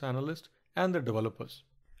business analyst and the developers.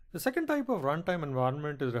 The second type of runtime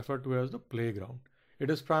environment is referred to as the playground. It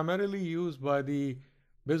is primarily used by the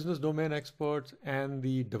business domain experts and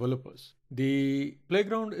the developers. The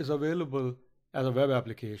playground is available as a web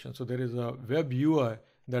application. So there is a web UI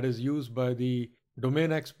that is used by the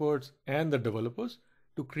domain experts and the developers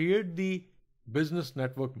to create the business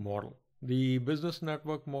network model. The business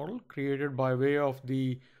network model created by way of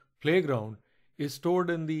the playground is stored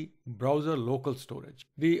in the browser local storage.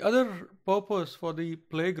 The other purpose for the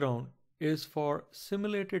playground is for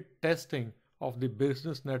simulated testing of the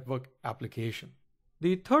business network application.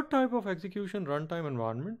 The third type of execution runtime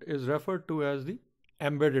environment is referred to as the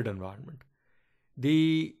embedded environment.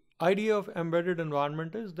 The idea of embedded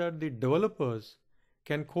environment is that the developers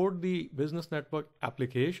can code the business network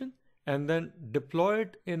application and then deploy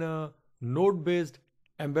it in a node-based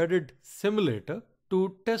embedded simulator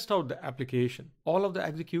to test out the application. All of the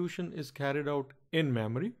execution is carried out in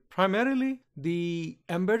memory. Primarily, the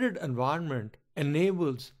embedded environment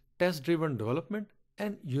enables test-driven development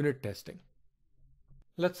and unit testing.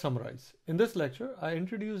 Let's summarize. In this lecture, I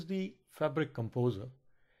introduced the Fabric Composer.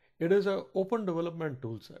 It is an open development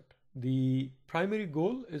toolset. The primary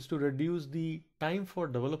goal is to reduce the time for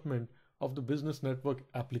development of the business network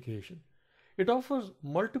application. It offers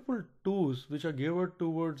multiple tools which are geared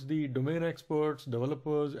towards the domain experts,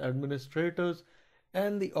 developers, administrators,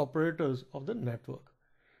 and the operators of the network.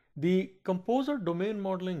 The Composer domain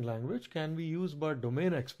modeling language can be used by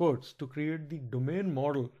domain experts to create the domain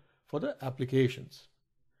model for the applications.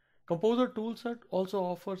 Composer toolset also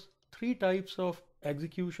offers three types of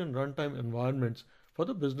execution runtime environments for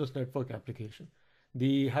the business network application.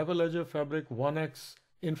 The Hyperledger Fabric 1x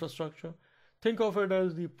infrastructure, think of it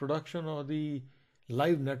as the production or the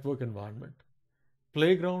live network environment.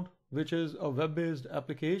 Playground, which is a web-based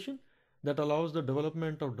application that allows the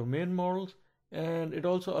development of domain models, and it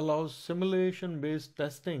also allows simulation-based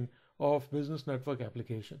testing of business network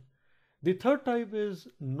application. The third type is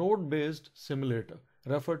node-based simulator,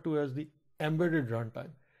 referred to as the embedded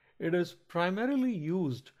runtime. It is primarily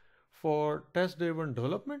used for test-driven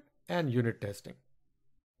development and unit testing.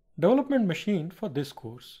 Development machine for this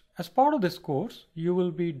course. As part of this course, you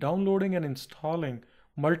will be downloading and installing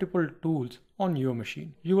multiple tools on your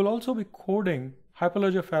machine. You will also be coding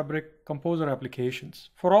Hyperledger Fabric Composer applications.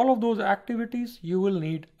 For all of those activities, you will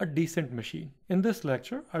need a decent machine. In this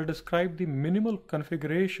lecture, I'll describe the minimal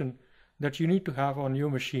configuration that you need to have on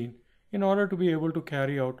your machine in order to be able to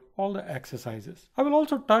carry out all the exercises. I will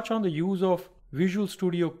also touch on the use of Visual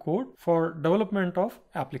Studio Code for development of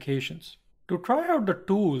applications. To try out the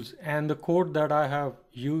tools and the code that I have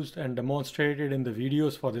used and demonstrated in the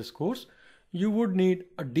videos for this course, you would need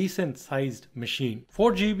a decent sized machine.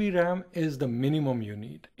 4 GB RAM is the minimum you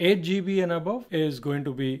need. 8 GB and above is going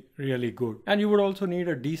to be really good. And you would also need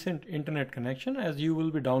a decent internet connection as you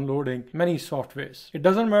will be downloading many softwares. It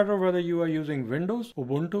doesn't matter whether you are using Windows,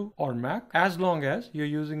 Ubuntu or Mac, as long as you're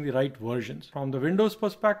using the right versions. From the Windows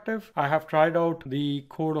perspective, I have tried out the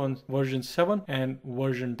code on version 7 and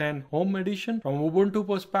version 10 Home Edition. From Ubuntu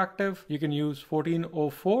perspective, you can use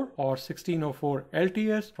 14.04 or 16.04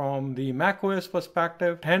 LTS. From the Mac OS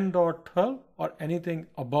perspective, 10.12 or anything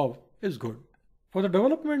above is good. For the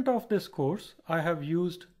development of this course, I have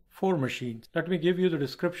used 4 machines. Let me give you the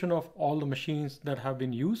description of all the machines that have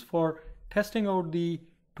been used for testing out the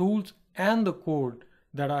tools and the code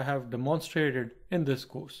that I have demonstrated in this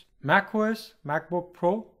course. Mac OS MacBook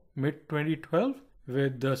Pro mid-2012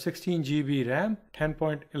 with the 16 GB RAM,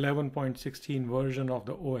 10.11.16 version of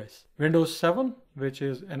the OS. Windows 7, which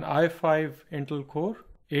is an i5 Intel Core,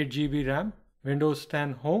 8 GB RAM. Windows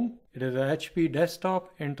 10 Home, it is a HP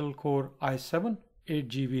desktop Intel Core i7, 8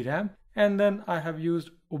 GB RAM. And then I have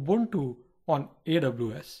used Ubuntu on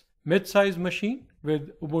AWS. Mid-size machine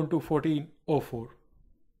with Ubuntu 14.04.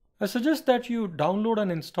 I suggest that you download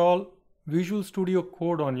and install Visual Studio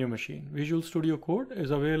Code on your machine. Visual Studio Code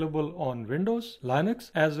is available on Windows,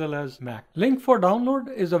 Linux, as well as Mac. Link for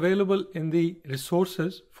download is available in the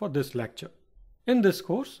resources for this lecture. In this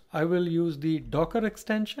course, I will use the Docker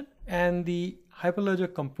extension and the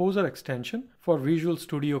Hyperledger Composer extension for Visual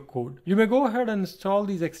Studio Code. You may go ahead and install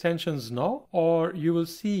these extensions now, or you will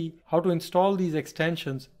see how to install these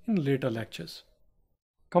extensions in later lectures.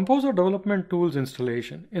 Composer Development Tools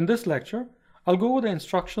installation. In this lecture, I'll go over the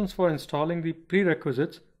instructions for installing the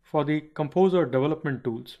prerequisites for the Composer Development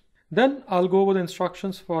Tools. Then I'll go over the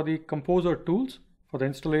instructions for the Composer Tools for the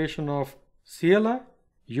installation of CLI,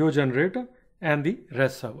 your generator, and the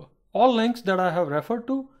REST server. All links that I have referred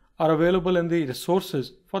to are available in the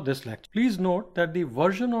resources for this lecture. Please note that the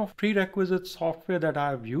version of prerequisite software that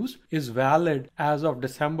I have used is valid as of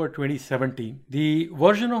December 2017. The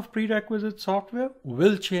version of prerequisite software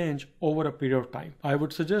will change over a period of time. I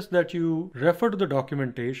would suggest that you refer to the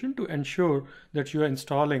documentation to ensure that you are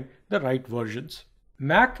installing the right versions.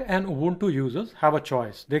 Mac and Ubuntu users have a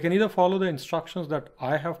choice. They can either follow the instructions that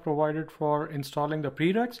I have provided for installing the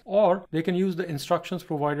prereqs, or they can use the instructions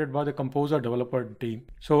provided by the Composer developer team.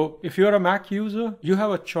 So if you're a Mac user, you have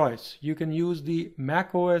a choice. You can use the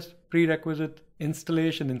Mac OS prerequisite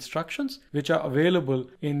installation instructions, which are available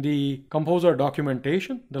in the Composer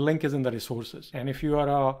documentation. The link is in the resources. And if you are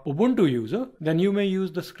a Ubuntu user, then you may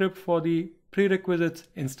use the script for the prerequisites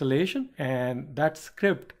installation, and that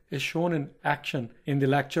script is shown in action in the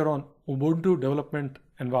lecture on Ubuntu Development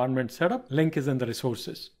Environment Setup. Link is in the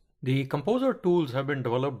resources. The Composer tools have been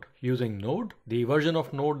developed using Node. The version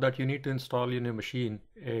of Node that you need to install in your machine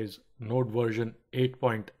is Node version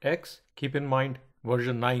 8.x. Keep in mind,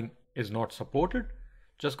 version 9 is not supported.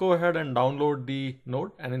 Just go ahead and download the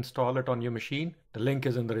Node and install it on your machine. The link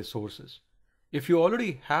is in the resources. If you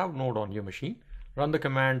already have Node on your machine, run the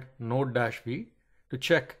command node-v to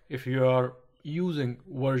check if you are using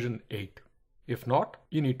version 8. If not,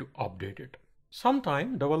 you need to update it.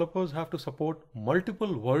 Sometimes developers have to support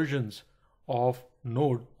multiple versions of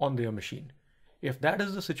Node on their machine. If that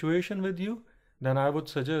is the situation with you, then I would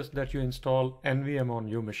suggest that you install NVM on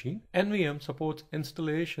your machine. NVM supports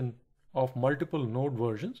installation of multiple Node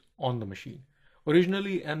versions on the machine.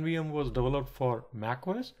 Originally, NVM was developed for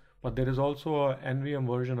macOS, but there is also a NVM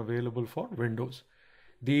version available for Windows.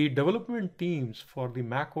 The development teams for the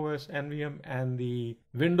macOS NVM and the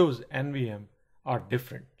Windows NVM are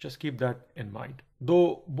different. Just keep that in mind.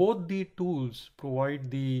 Though both the tools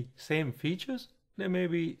provide the same features, there may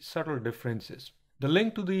be subtle differences. The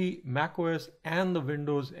link to the macOS and the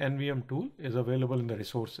Windows NVM tool is available in the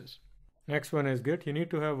resources. Next one is Git. You need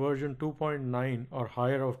to have version 2.9 or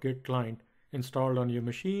higher of Git client installed on your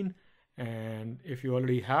machine. And if you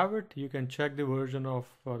already have it, you can check the version of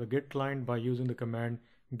the Git client by using the command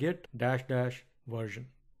git -- version.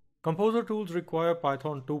 Composer tools require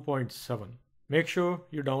Python 2.7. Make sure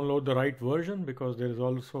you download the right version because there is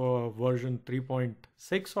also a version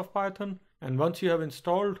 3.6 of Python. And once you have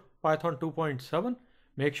installed Python 2.7,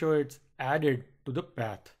 make sure it's added to the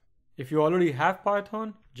path. If you already have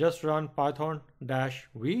Python, just run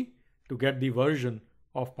python-v to get the version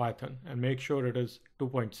of Python and make sure it is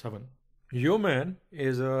 2.7. Yeoman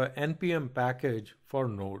is a npm package for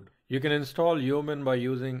Node. You can install Yeoman by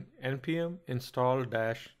using npm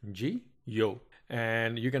install-g yo.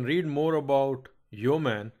 And you can read more about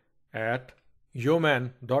Yeoman at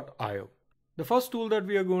yeoman.io. The first tool that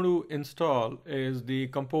we are going to install is the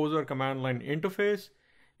Composer command line interface.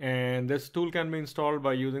 And this tool can be installed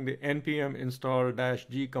by using the npm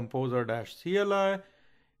install-g composer-cli.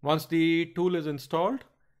 Once the tool is installed,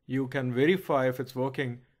 you can verify if it's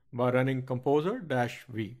working by running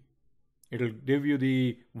composer-v. It'll give you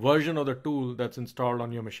the version of the tool that's installed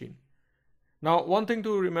on your machine. Now, one thing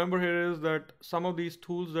to remember here is that some of these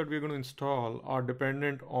tools that we're going to install are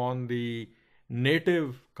dependent on the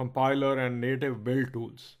native compiler and native build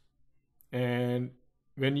tools. And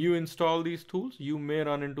when you install these tools, you may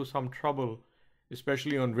run into some trouble,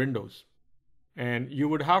 especially on Windows. And you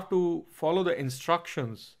would have to follow the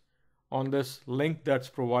instructions on this link that's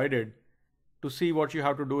provided to see what you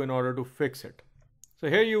have to do in order to fix it. So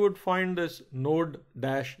here you would find this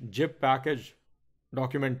node-zip package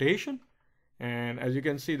documentation. And as you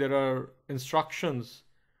can see, there are instructions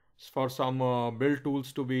for some build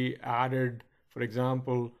tools to be added. For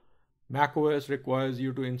example, macOS requires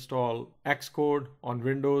you to install Xcode. On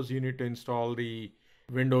Windows, you need to install the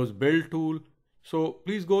Windows build tool. So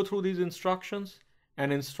please go through these instructions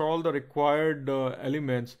and install the required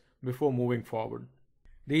elements before moving forward.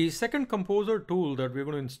 The second Composer tool that we're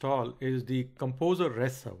going to install is the Composer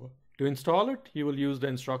REST server. To install it, you will use the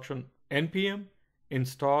instruction npm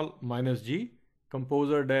install -g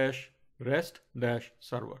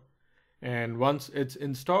composer-rest-server. And once it's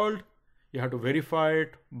installed, you have to verify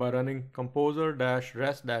it by running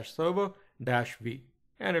composer-rest-server-v.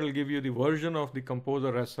 And it'll give you the version of the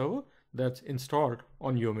Composer REST server that's installed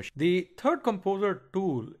on your machine. The third Composer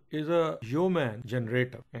tool is a Yeoman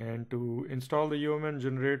generator. And to install the Yeoman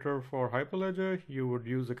generator for Hyperledger, you would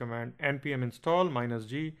use the command npm install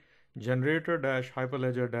 -g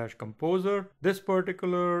generator-hyperledger-composer. This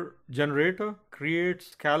particular generator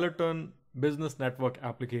creates skeleton business network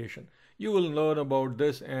application. You will learn about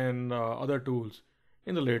this and other tools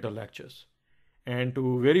in the later lectures. And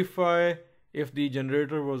to verify if the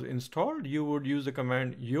generator was installed, you would use the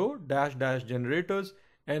command yo-generators,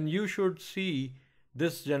 and you should see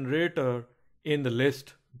this generator in the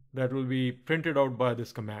list that will be printed out by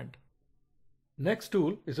this command. Next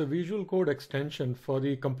tool is a Visual Code extension for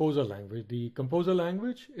the Composer language. The Composer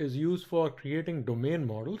language is used for creating domain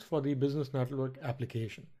models for the business network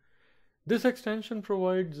application. This extension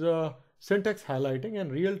provides syntax highlighting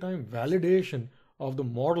and real-time validation of the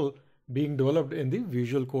model being developed in the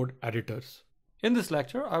Visual Code editors. In this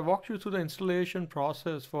lecture, I walked you through the installation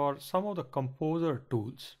process for some of the Composer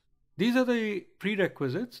tools. These are the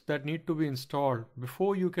prerequisites that need to be installed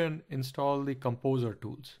before you can install the Composer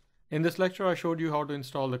tools. In this lecture, I showed you how to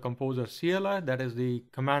install the Composer CLI, that is the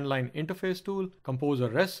command line interface tool, Composer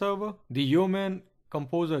REST server, the Yeoman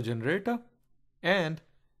Composer generator, and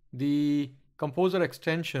the Composer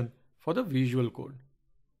extension for the Visual Code.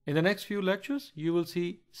 In the next few lectures, you will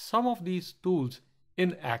see some of these tools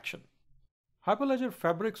in action. Hyperledger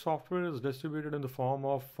Fabric software is distributed in the form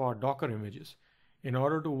of Docker images. In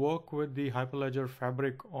order to work with the Hyperledger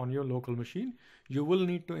Fabric on your local machine, you will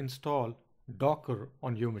need to install Docker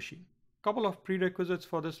on your machine. Couple of prerequisites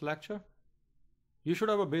for this lecture. You should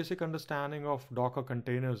have a basic understanding of Docker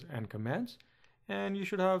containers and commands, and you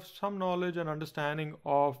should have some knowledge and understanding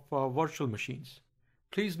of virtual machines.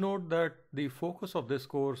 Please note that the focus of this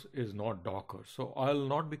course is not Docker, so I'll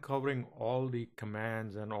not be covering all the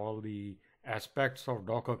commands and all the aspects of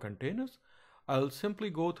Docker containers. I'll simply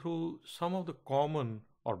go through some of the common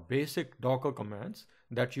or basic Docker commands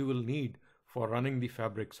that you will need for running the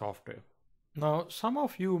Fabric software. Now, some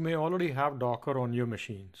of you may already have Docker on your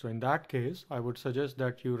machine. So in that case, I would suggest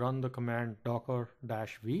that you run the command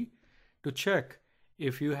docker-v to check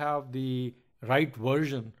if you have the right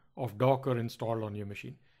version of Docker installed on your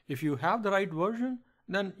machine. If you have the right version,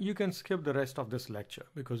 then you can skip the rest of this lecture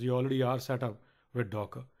because you already are set up with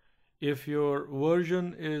Docker. If your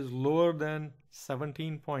version is lower than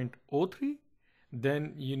 17.03,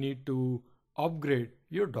 then you need to upgrade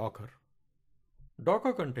your Docker.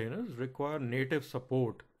 Docker containers require native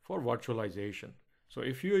support for virtualization. So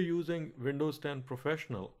if you're using Windows 10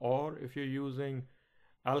 Professional, or if you're using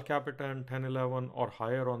El Capitan 1011 or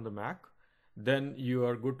higher on the Mac, then you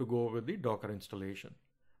are good to go with the Docker installation.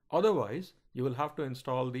 Otherwise, you will have to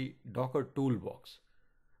install the Docker Toolbox.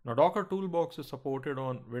 Now, Docker Toolbox is supported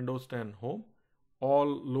on Windows 10 Home, all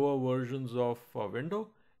lower versions of Windows,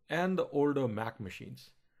 and the older Mac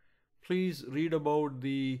machines. Please read about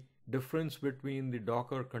the difference between the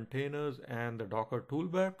Docker containers and the Docker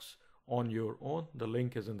Toolbox on your own. The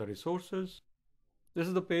link is in the resources. This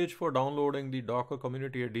is the page for downloading the Docker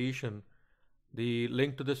Community Edition. The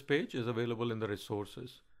link to this page is available in the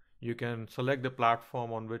resources. You can select the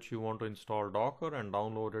platform on which you want to install Docker and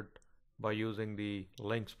download it by using the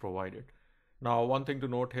links provided. Now, one thing to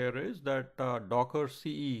note here is that Docker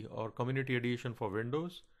CE or Community Edition for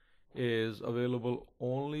Windows is available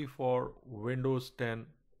only for Windows 10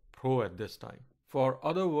 Pro at this time. For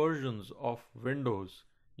other versions of Windows,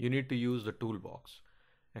 you need to use the toolbox.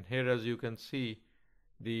 And here, as you can see,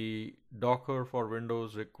 the Docker for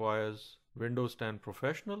Windows requires Windows 10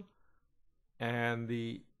 Professional, and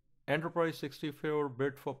the Enterprise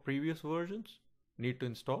 64-bit for previous versions need to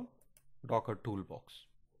install Docker Toolbox.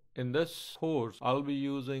 In this course, I'll be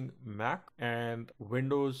using Mac and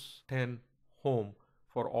Windows 10 Home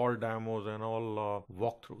for all demos and all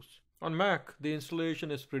walkthroughs. On Mac, the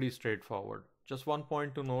installation is pretty straightforward. Just one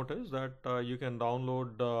point to note is that you can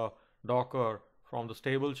download Docker from the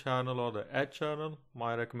stable channel or the Edge channel.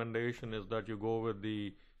 My recommendation is that you go with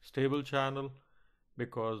the stable channel,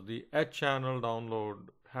 because the Edge channel download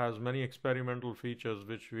has many experimental features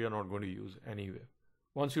which we are not going to use anyway.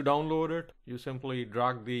 Once you download it, you simply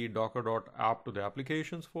drag the docker.app to the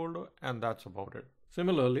applications folder, and that's about it.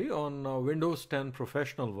 Similarly, on Windows 10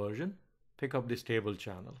 Professional version, pick up the stable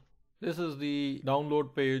channel. This is the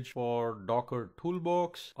download page for Docker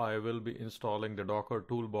Toolbox. I will be installing the Docker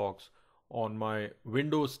Toolbox on my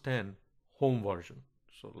Windows 10 Home version.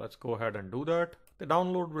 So let's go ahead and do that. The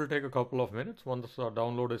download will take a couple of minutes. Once the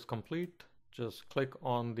download is complete, just click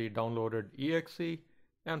on the downloaded exe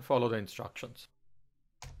and follow the instructions.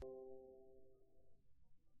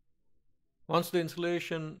 Once the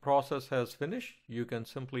installation process has finished, you can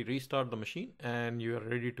simply restart the machine and you are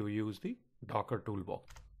ready to use the Docker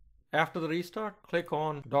Toolbox. After the restart, click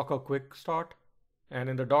on Docker Quick Start, and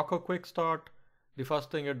in the Docker Quick Start, the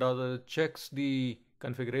first thing it does is it checks the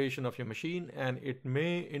configuration of your machine, and it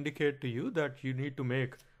may indicate to you that you need to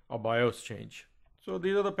make a BIOS change. So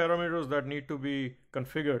these are the parameters that need to be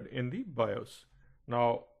configured in the BIOS.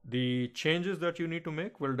 Now, the changes that you need to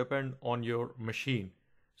make will depend on your machine.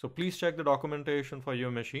 So please check the documentation for your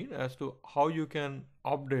machine as to how you can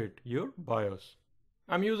update your BIOS.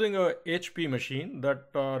 I'm using a HP machine that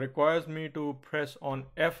requires me to press on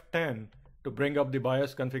F10 to bring up the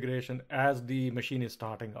BIOS configuration as the machine is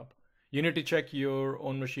starting up. You need to check your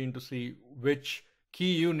own machine to see which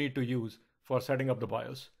key you need to use for setting up the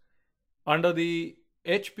BIOS. Under the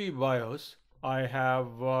HP BIOS, I have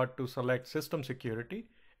to select System Security.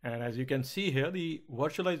 And as you can see here, the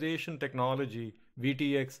virtualization technology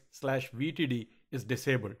VTX/VTD is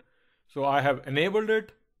disabled. So I have enabled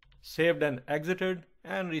it, saved and exited,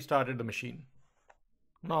 and restarted the machine.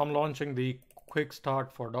 Now I'm launching the quick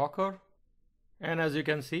start for Docker. And as you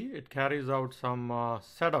can see, it carries out some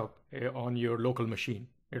setup on your local machine.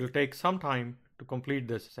 It'll take some time to complete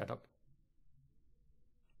this setup.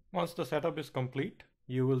 Once the setup is complete,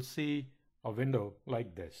 you will see a window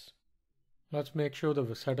like this. Let's make sure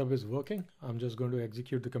the setup is working. I'm just going to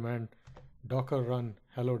execute the command docker run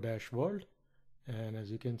hello-world. And as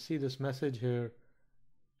you can see, this message here,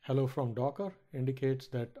 hello from Docker, indicates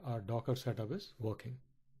that our Docker setup is working.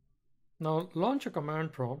 Now launch a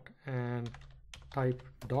command prompt and type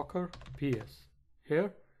docker ps.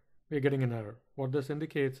 Here we're getting an error. What this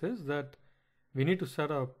indicates is that we need to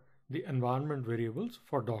set up the environment variables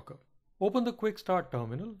for Docker. Open the quick start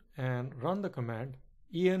terminal and run the command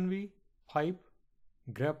env pipe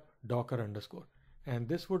grep docker _ and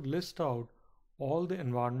this would list out all the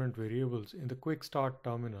environment variables in the quick start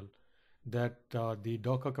terminal that the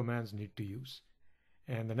Docker commands need to use.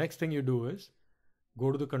 And the next thing you do is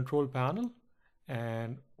go to the control panel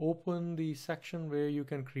and open the section where you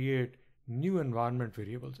can create new environment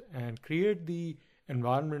variables, and create the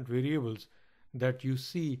environment variables that you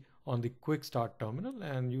see on the quick start terminal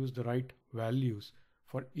and use the right values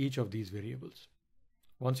for each of these variables.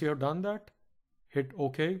 Once you have done that, hit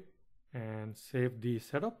OK and save the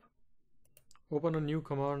setup. Open a new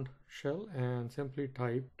command shell and simply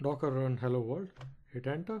type docker run hello world, hit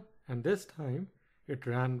enter, and this time it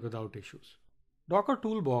ran without issues. Docker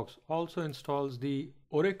Toolbox also installs the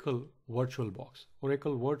Oracle VirtualBox.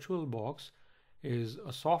 Oracle VirtualBox is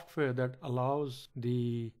a software that allows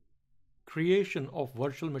the creation of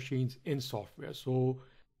virtual machines in software. So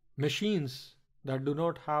machines that do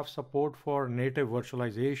not have support for native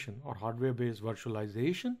virtualization or hardware-based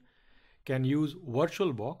virtualization can use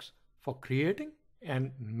VirtualBox for creating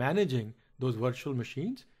and managing those virtual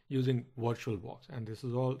machines using VirtualBox. And this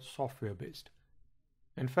is all software-based.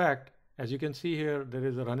 In fact, as you can see here, there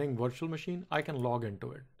is a running virtual machine. I can log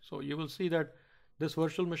into it. So you will see that this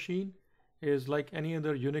virtual machine is like any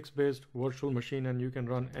other Unix-based virtual machine, and you can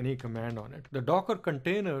run any command on it. The Docker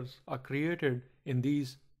containers are created in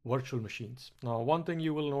these virtual machines. Now, one thing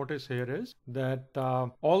you will notice here is that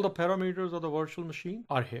all the parameters of the virtual machine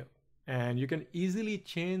are here. And you can easily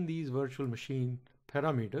change these virtual machine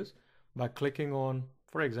parameters by clicking on,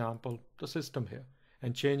 for example, the system here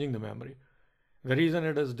and changing the memory. The reason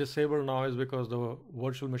it is disabled now is because the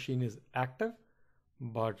virtual machine is active,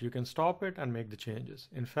 but you can stop it and make the changes.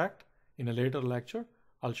 In fact, in a later lecture,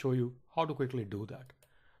 I'll show you how to quickly do that.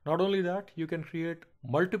 Not only that, you can create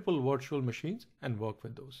multiple virtual machines and work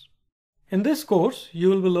with those. In this course, you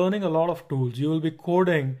will be learning a lot of tools. You will be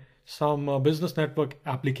coding some business network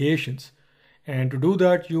applications. And to do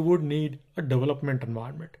that, you would need a development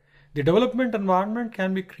environment. The development environment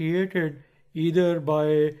can be created either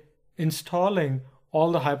by installing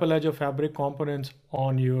all the Hyperledger Fabric components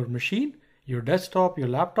on your machine, your desktop, your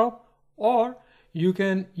laptop, or you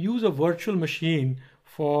can use a virtual machine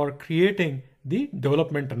for creating the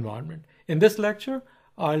development environment. In this lecture,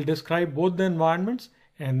 I'll describe both the environments,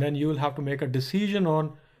 and then you will have to make a decision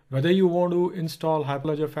on whether you want to install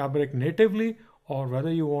Hyperledger Fabric natively or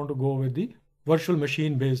whether you want to go with the virtual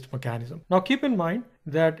machine based mechanism. Now keep in mind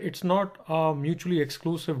that it's not a mutually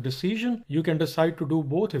exclusive decision. You can decide to do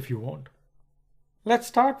both if you want. Let's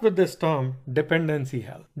start with this term, dependency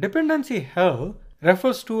hell. Dependency hell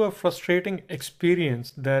refers to a frustrating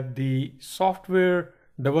experience that the software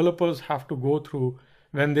developers have to go through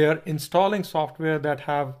when they are installing software that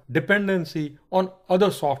have dependency on other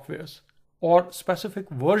softwares or specific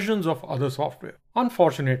versions of other software.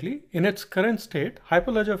 Unfortunately, in its current state,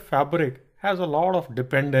 Hyperledger Fabric has a lot of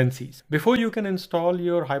dependencies. Before you can install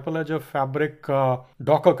your Hyperledger Fabric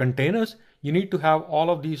Docker containers, you need to have all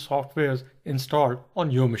of these softwares installed on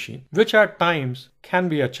your machine, which at times can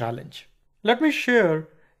be a challenge. Let me share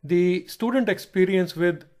the student experience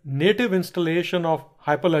with native installation of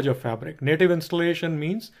Hyperledger Fabric. Native installation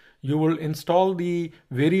means you will install the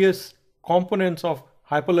various components of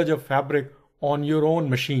Hyperledger Fabric on your own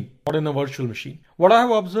machine or in a virtual machine. What I have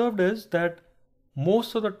observed is that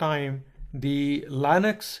most of the time the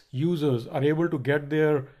Linux users are able to get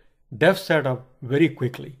their dev setup very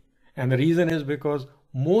quickly. And the reason is because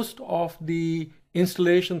most of the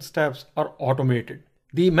installation steps are automated.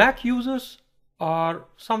 The Mac users are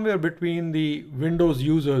somewhere between the Windows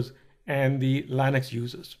users and the Linux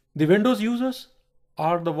users. The Windows users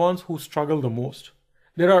are the ones who struggle the most.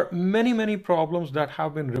 There are many problems that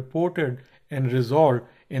have been reported and resolved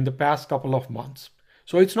in the past couple of months.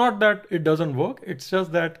 So it's not that it doesn't work, it's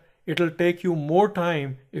just that it'll take you more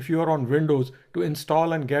time if you are on Windows to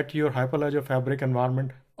install and get your Hyperledger Fabric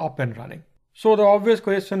environment up and running. So the obvious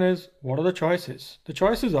question is, what are the choices? The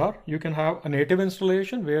choices are, you can have a native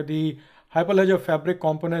installation where the Hyperledger Fabric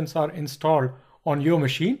components are installed on your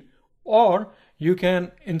machine, or you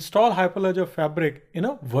can install Hyperledger Fabric in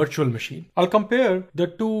a virtual machine. I'll compare the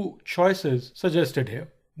two choices suggested here.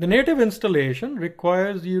 The native installation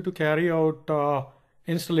requires you to carry out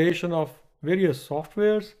installation of various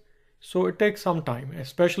softwares, so it takes some time,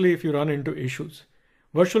 especially if you run into issues.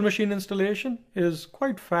 Virtual machine installation is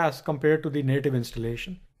quite fast compared to the native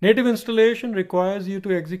installation. Native installation requires you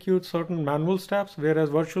to execute certain manual steps, whereas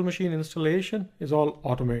virtual machine installation is all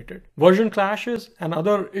automated. Version clashes and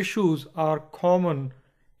other issues are common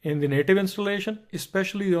in the native installation,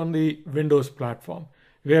 especially on the Windows platform,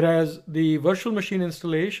 whereas the virtual machine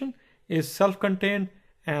installation is self-contained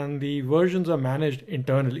and the versions are managed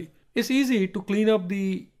internally. It's easy to clean up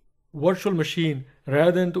the virtual machine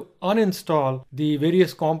rather than to uninstall the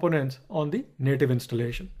various components on the native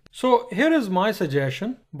installation. So here is my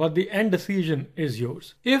suggestion, but the end decision is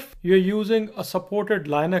yours. If you're using a supported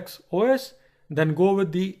Linux OS, then go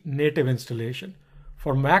with the native installation.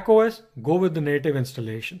 For Mac OS, go with the native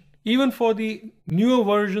installation. Even for the newer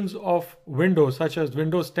versions of Windows, such as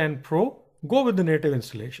Windows 10 Pro, go with the native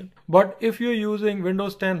installation. But if you're using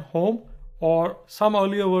Windows 10 Home or some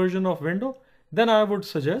earlier version of Windows, then I would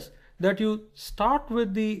suggest that you start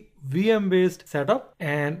with the VM-based setup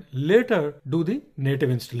and later do the native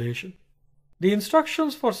installation. The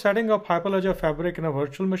instructions for setting up Hyperledger Fabric in a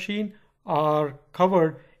virtual machine are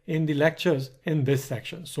covered in the lectures in this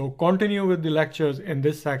section. So continue with the lectures in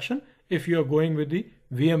this section if you are going with the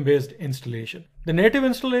VM-based installation. The native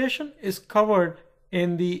installation is covered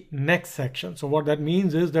in the next section. So what that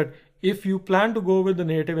means is that if you plan to go with the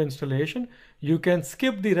native installation, you can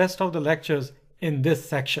skip the rest of the lectures in this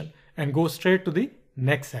section and go straight to the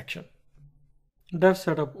next section. Dev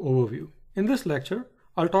Setup Overview. In this lecture,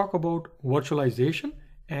 I'll talk about virtualization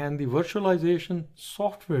and the virtualization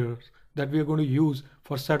softwares that we are going to use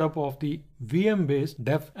for setup of the VM-based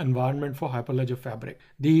dev environment for Hyperledger Fabric.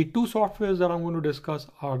 The two softwares that I'm going to discuss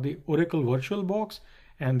are the Oracle VirtualBox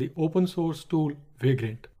and the open source tool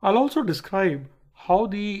Vagrant. I'll also describe how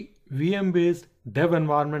the VM-based dev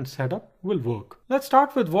environment setup will work. Let's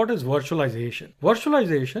start with what is virtualization.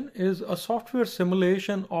 Virtualization is a software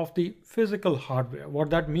simulation of the physical hardware. What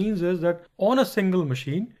that means is that on a single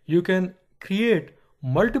machine, you can create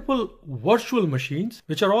multiple virtual machines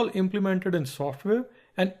which are all implemented in software,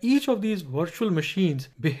 and each of these virtual machines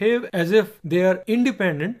behave as if they are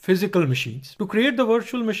independent physical machines. To create the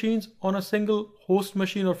virtual machines on a single host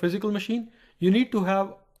machine or physical machine, you need to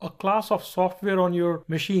have a class of software on your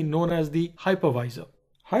machine known as the hypervisor.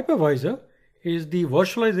 Hypervisor is the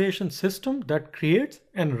virtualization system that creates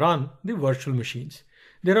and runs the virtual machines.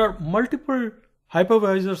 There are multiple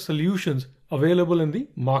hypervisor solutions available in the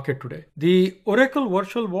market today. The Oracle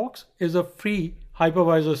VirtualBox is a free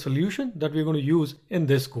hypervisor solution that we're going to use in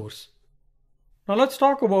this course. Now let's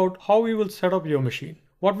talk about how we will set up your machine.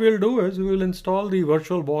 What we'll do is we will install the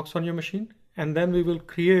VirtualBox on your machine, and then we will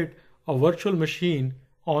create a virtual machine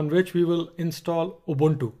on which we will install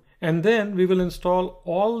Ubuntu, and then we will install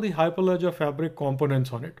all the Hyperledger Fabric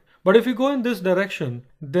components on it. But if you go in this direction,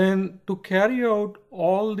 then to carry out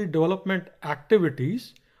all the development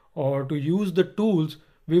activities or to use the tools,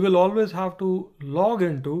 we will always have to log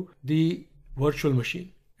into the virtual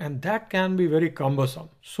machine, and that can be very cumbersome.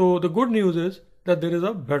 So the good news is that there is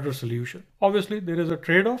a better solution. Obviously there is a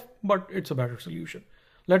trade-off, but it's a better solution.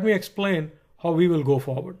 Let me explain how we will go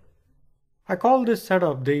forward. I call this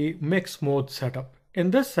setup the mix mode setup.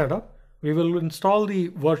 In this setup, we will install the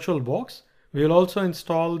VirtualBox. We will also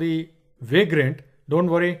install the Vagrant. Don't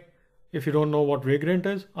worry if you don't know what Vagrant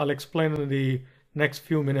is. I'll explain in the next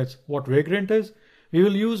few minutes what Vagrant is. We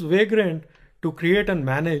will use Vagrant to create and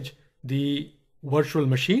manage the virtual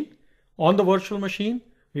machine. On the virtual machine,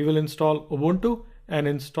 we will install Ubuntu and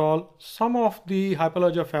install some of the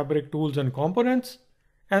Hyperledger Fabric tools and components.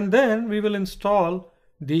 And then we will install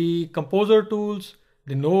the Composer tools,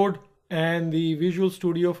 the Node, and the Visual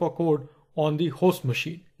Studio for Code on the host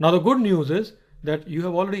machine. Now the good news is that you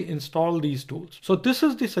have already installed these tools. So this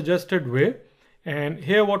is the suggested way. And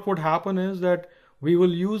here what would happen is that we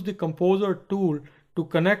will use the Composer tool to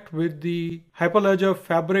connect with the Hyperledger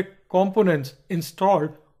Fabric components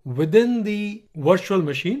installed within the virtual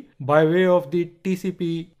machine by way of the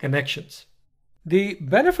TCP connections. The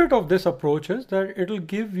benefit of this approach is that it will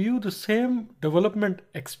give you the same development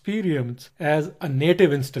experience as a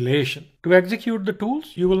native installation. To execute the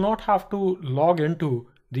tools, you will not have to log into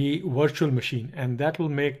the virtual machine, and that will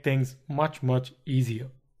make things much easier.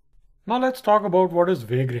 Now let's talk about what is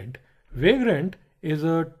Vagrant. Vagrant is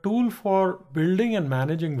a tool for building and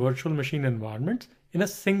managing virtual machine environments in a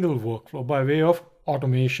single workflow by way of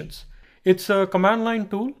automations. It's a command line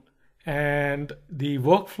tool, and the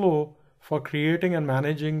workflow for creating and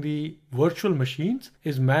managing the virtual machines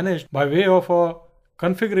is managed by way of a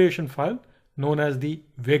configuration file known as the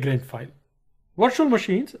Vagrant file. Virtual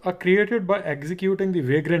machines are created by executing the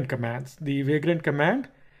Vagrant commands. The Vagrant command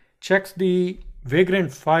checks the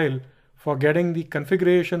Vagrant file for getting the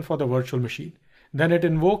configuration for the virtual machine. Then it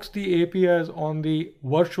invokes the APIs on the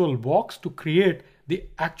VirtualBox to create the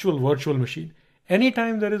actual virtual machine.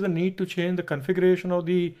 Anytime there is a need to change the configuration of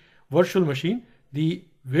the virtual machine, the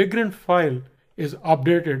Vagrant file is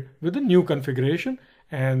updated with the new configuration,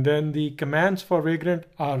 and then the commands for Vagrant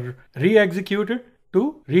are re-executed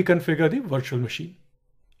to reconfigure the virtual machine.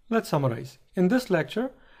 Let's summarize. In this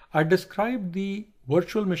lecture, I described the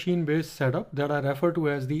virtual machine based setup that I refer to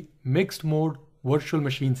as the mixed mode virtual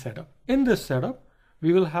machine setup. In this setup,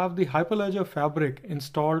 we will have the Hyperledger Fabric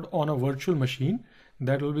installed on a virtual machine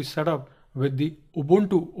that will be set up with the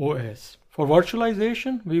Ubuntu OS. For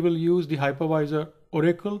virtualization, we will use the hypervisor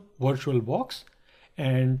Oracle VirtualBox,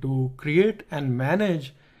 and to create and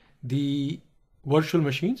manage the virtual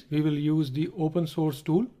machines, we will use the open source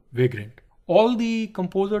tool Vagrant. All the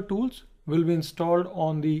Composer tools will be installed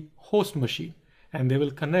on the host machine, and they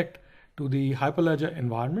will connect to the Hyperledger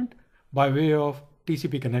environment by way of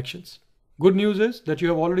TCP connections. Good news is that you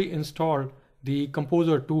have already installed the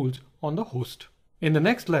Composer tools on the host. In the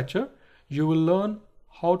next lecture, you will learn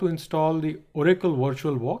how to install the Oracle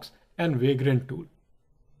VirtualBox and Vagrant tool.